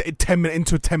 well, 10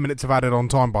 minutes of added on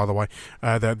time, by the way,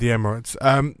 the Emirates.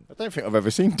 I don't think I've ever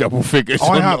seen double figures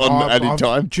on added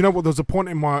time. Do you know what? There was a point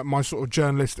in my sort of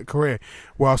journalistic career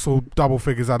where I saw double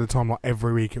figures added time like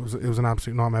every week. It was an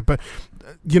absolute nightmare. But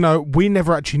we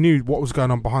never actually knew what was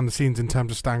going on behind the scenes in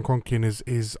terms of Stan Kroenke and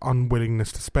his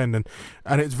unwillingness to spend,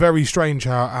 and it's very strange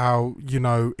how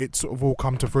it's sort of all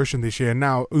come to fruition this year.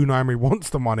 Now Unai Emery wants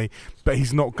the money, but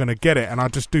he's not going to get it, and I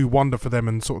just do wonder for them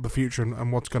and sort of the future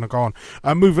and what's going to go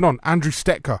on. Moving on, Andrew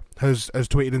Stetka has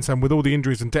tweeted and said, with all the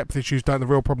injuries and depth issues, don't the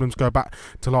real problems go back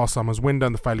to last summer's window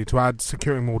and the failure to add?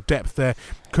 Securing more depth there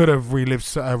could have relieved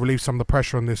some of the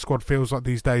pressure on this squad. Feels like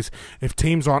these days, if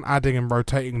teams aren't adding and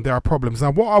rotating, there are problems.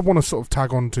 Now, what I want to sort of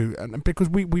tag on to, and because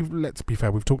we've let's be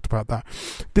fair, we've talked about that,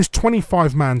 this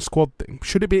 25-man squad thing,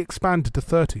 should it be expanded to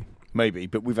 30? Maybe,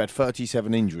 but we've had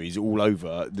 37 injuries all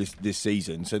over this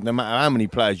season, so no matter how many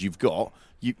players you've got,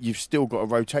 you've still got to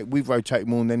rotate. We've rotated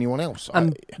more than anyone else.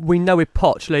 And we know with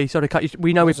Poch, Lee,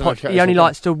 we know with Poch, he only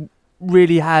likes to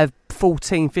really have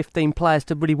 14, 15 players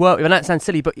to really work with. And that sounds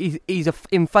silly, but he's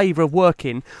in favour of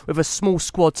working with a small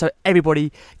squad so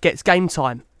everybody gets game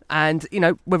time. And,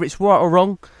 whether it's right or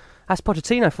wrong, that's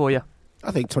Pochettino for you. I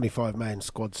think 25-man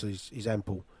squads is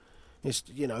ample. It's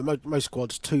most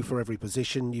squads 2 for every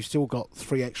position. You've still got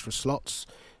 3 extra slots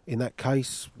in that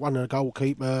case, 1 a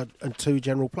goalkeeper and 2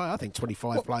 general players. I think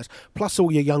 25 players plus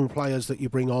all your young players that you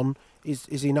bring on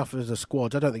is enough as a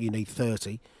squad. I don't think you need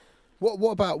 30.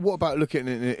 What about looking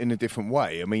at it in a different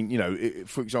way? I mean,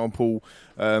 for example,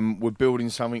 we're building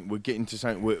something, we're getting to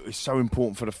something where it's so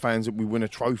important for the fans that we win a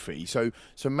trophy. So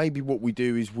maybe what we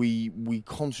do is we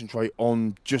concentrate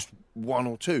on just 1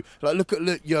 or 2. Like look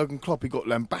at Jurgen Klopp. He got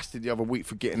lambasted the other week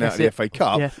for getting out of the FA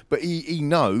Cup, but he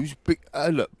knows.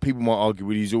 Look, people might argue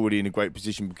that he's already in a great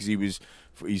position because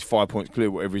he's 5 points clear,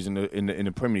 whatever he's in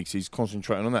the Premier League. So he's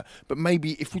concentrating on that. But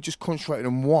maybe if we just concentrated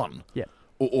on 1. Yeah.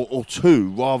 Or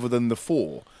 2 rather than the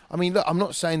 4. I mean, look, I'm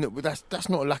not saying that's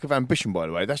not a lack of ambition, by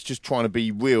the way. That's just trying to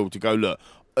be real to go, look,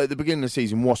 at the beginning of the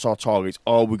season, what's our targets?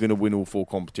 Are we going to win all 4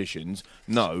 competitions?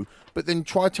 No. But then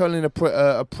try telling a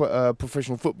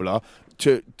professional footballer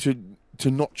to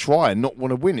not try and not want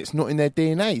to win. It's not in their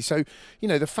DNA. So,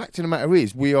 the fact of the matter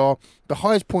is we are the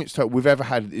highest points total we've ever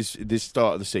had is this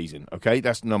start of the season, okay?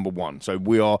 That's number 1. So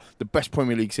we are the best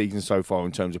Premier League season so far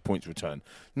in terms of points return.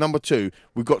 Number 2,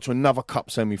 we got to another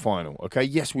cup semi-final, okay?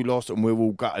 Yes, we lost and we're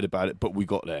all gutted about it, but we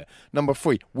got there. Number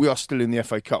 3, we are still in the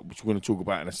FA Cup, which we're going to talk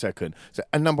about in a second.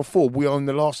 And number 4, we are in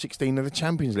the last 16 of the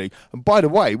Champions League. And by the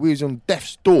way, we was on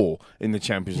death's door in the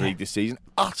Champions League this season,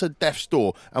 utter death's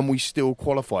door, and we still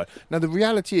qualified. Now, the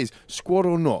reality is, squad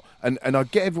or not, and I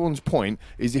get everyone's point,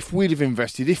 is if we'd have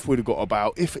invested, if we'd have got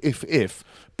about, if.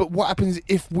 But what happens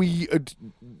if we had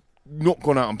not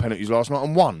gone out on penalties last night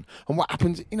and won. And what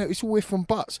happens, it's all if and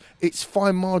buts. It's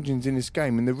fine margins in this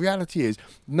game. And the reality is,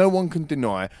 no one can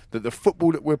deny that the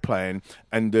football that we're playing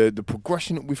and the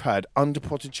progression that we've had under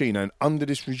Pochettino and under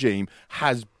this regime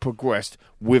has progressed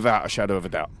without a shadow of a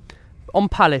doubt. On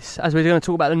Palace, as we're going to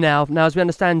talk about them now. Now, as we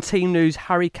understand, team news,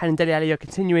 Harry Kane and Dele Alli are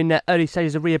continuing their early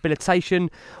stages of rehabilitation.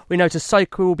 We know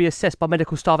Sissoko will be assessed by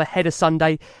medical staff ahead of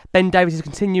Sunday. Ben Davies is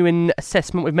continuing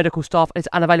assessment with medical staff and is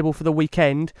unavailable for the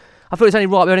weekend. I thought it's only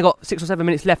right, we've only got 6 or 7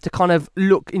 minutes left to kind of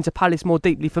look into Palace more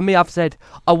deeply. For me, I've said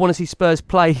I want to see Spurs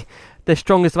play their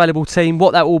strongest available team.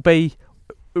 What that will be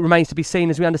remains to be seen.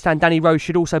 As we understand, Danny Rose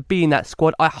should also be in that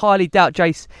squad. I highly doubt,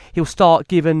 Jace, he'll start,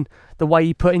 given the way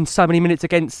he put in so many minutes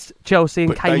against Chelsea and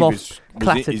but came Davis off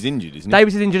clattered. He's injured, isn't he?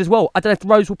 Davis is injured as well. I don't know if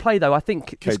Rose will play, though. I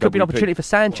think this could be an KWP. opportunity for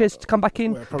Sanchez to come back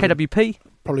in. KWP.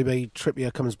 Probably be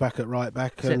Trippier comes back at right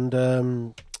back and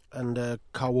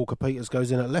Carl Walker-Peters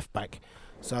goes in at left back.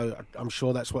 So I'm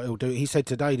sure that's what he'll do. He said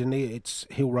today, didn't he?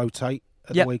 He'll rotate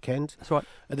at the weekend. That's right.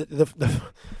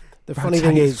 The funny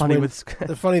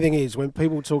thing is, when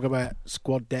people talk about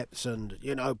squad depths and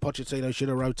Pochettino should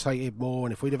have rotated more,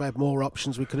 and if we'd have had more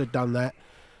options, we could have done that.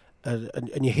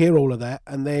 And you hear all of that,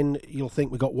 and then you'll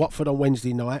think we've got Watford on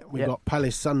Wednesday night, we've got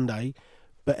Palace Sunday,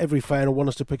 but every fan will want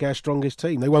us to pick our strongest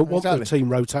team. They won't want the team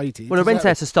rotated. Well, Llorente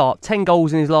has to start. 10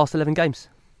 goals in his last 11 games.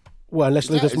 Well, unless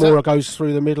Lucas Moura goes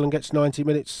through the middle and gets 90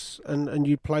 minutes, and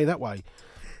you play that way.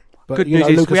 But, good news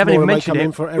is Lucas we haven't even Moura may mentioned come in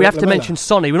it. for Eric We have to Lamela. mention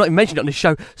Sonny. We've not even mentioned it on this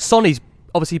show. Sonny's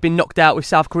obviously been knocked out with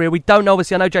South Korea. We don't know,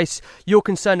 obviously, I know, Jace, you're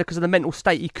concerned because of the mental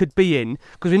state he could be in,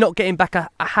 because we're not getting back a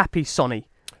happy Sonny.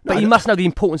 But you must know the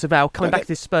importance of how coming back to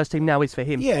this Spurs team now is for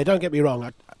him. Yeah, don't get me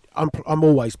wrong. I'm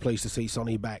always pleased to see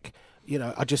Sonny back.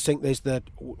 I just think there's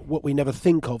what we never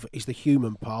think of is the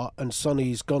human part, and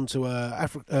Sonny's gone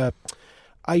to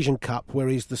Asian Cup where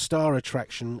he's the star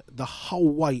attraction. The whole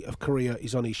weight of Korea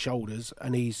is on his shoulders,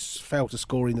 and he's failed to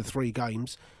score in the 3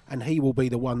 games, and he will be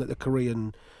the one that the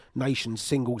Korean nation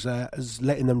singles out as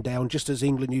letting them down, just as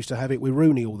England used to have it with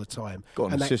Rooney all the time.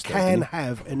 And that can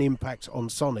have an impact on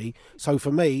Sonny. So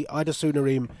for me, I'd as sooner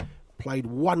him played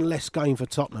one less game for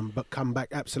Tottenham but come back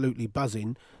absolutely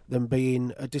buzzing than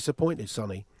being a disappointed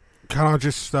Sonny. Can I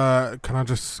just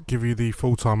give you the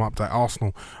full-time update?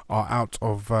 Arsenal are out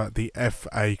of the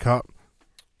FA Cup.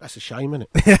 That's a shame, isn't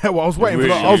it? Yeah, well, I was waiting for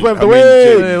that. I was waiting for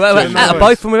the out of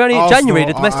both from we're only in January,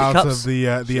 the domestic out cups. Of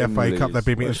the FA Cup, they've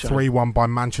been beaten 3-1 by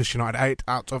Manchester United. 8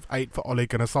 out of 8 for Ole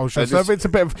Gunnar Solskjaer. So if it's a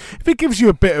bit of, if it gives you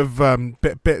a bit of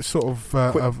bit sort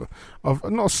of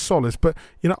not solace, but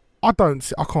I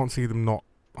can't see them not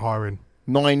hiring.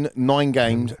 9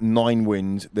 games, 9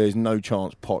 wins. There's no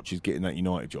chance Poch is getting that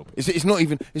United job. It's not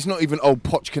even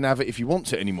Poch can have it if he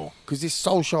wants it anymore, because it's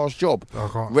Solskjaer's job.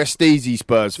 Rest easy,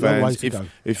 Spurs fans.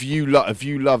 If you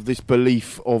love this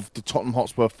belief of the Tottenham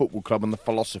Hotspur Football Club and the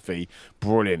philosophy,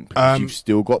 brilliant. Because you've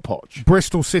still got Poch.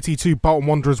 Bristol City 2, Bolton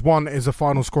Wanderers 1 is a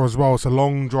final score as well. It's a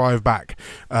long drive back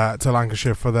to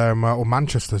Lancashire for them, or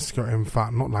Manchester. In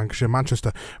fact, not Lancashire,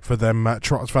 Manchester for them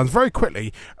Trotters fans. Very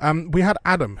quickly, we had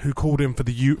Adam who called in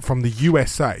from the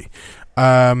USA,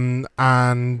 and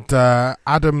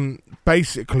Adam,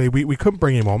 basically we couldn't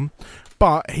bring him on,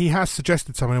 but he has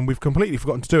suggested something, and we've completely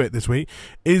forgotten to do it this week.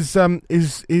 Is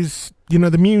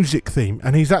the music theme,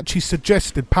 and he's actually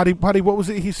suggested, Paddy, what was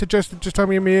it he suggested? Just tell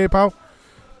me in my ear, pal.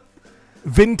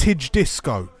 Vintage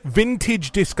disco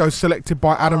selected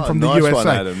by Adam from the USA. One,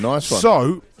 Adam. Nice one.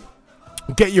 So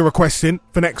get your requests in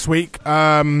for next week. Tweet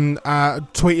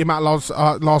him at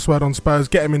last word on Spurs.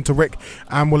 Get him into Rick,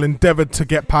 and we'll endeavour to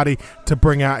get Paddy to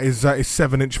bring out his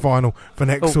 7-inch vinyl for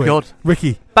next week. God.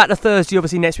 Ricky, back to Thursday,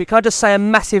 obviously next week. Can I just say a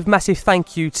massive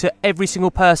thank you to every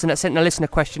single person that sent a listener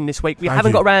question this week. We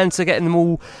haven't got around to getting them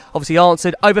all obviously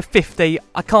answered. Over 50.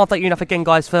 I can't thank you enough again,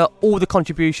 guys, for all the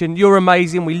contribution. You're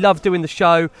amazing. We love doing the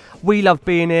show. We love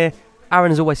being here. Aaron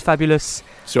is always fabulous.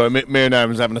 So me and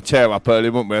Aaron was having a tear up early,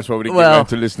 weren't we? That's why we didn't get around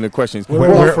to listen to questions.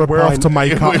 We're off to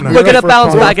make up now. We're going to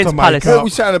bounce back against Palace. What are we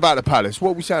saying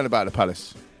about the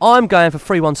Palace? I'm going for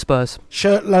 3-1 Spurs.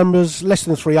 Shirt numbers less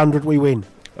than 300, we win.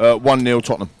 1-0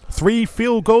 Tottenham. 3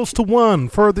 field goals to 1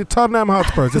 for the Tottenham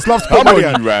Hotspurs. It's Love Sport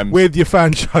Radio with your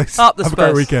franchise. Up the Have Spurs.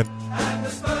 a great weekend.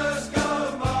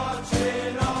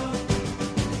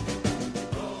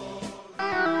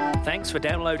 Thanks for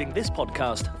downloading this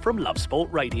podcast from Love Sport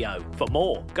Radio. For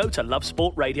more, go to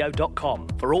lovesportradio.com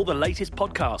for all the latest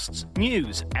podcasts,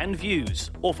 news and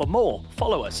views. Or for more,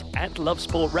 follow us at Love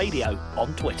Sport Radio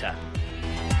on Twitter.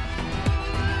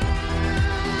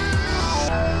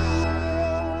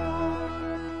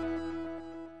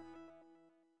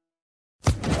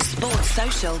 Sports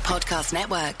Social Podcast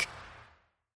Network.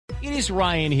 It is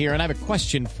Ryan here, and I have a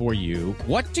question for you.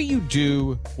 What do you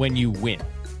do when you win?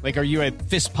 Like, are you a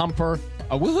fist pumper,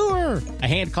 a woohooer, a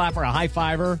hand clapper, a high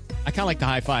fiver? I kind of like the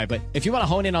high five, but if you want to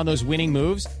hone in on those winning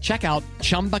moves, check out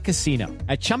Chumba Casino.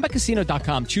 At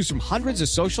ChumbaCasino.com, choose from hundreds of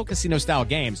social casino-style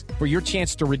games for your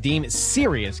chance to redeem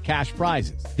serious cash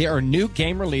prizes. There are new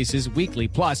game releases weekly,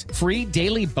 plus free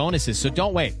daily bonuses. So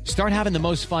don't wait. Start having the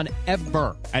most fun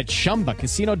ever at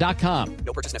ChumbaCasino.com.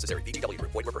 No purchase necessary. VGW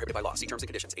Group. Void where prohibited by law. See terms and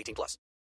conditions. 18+.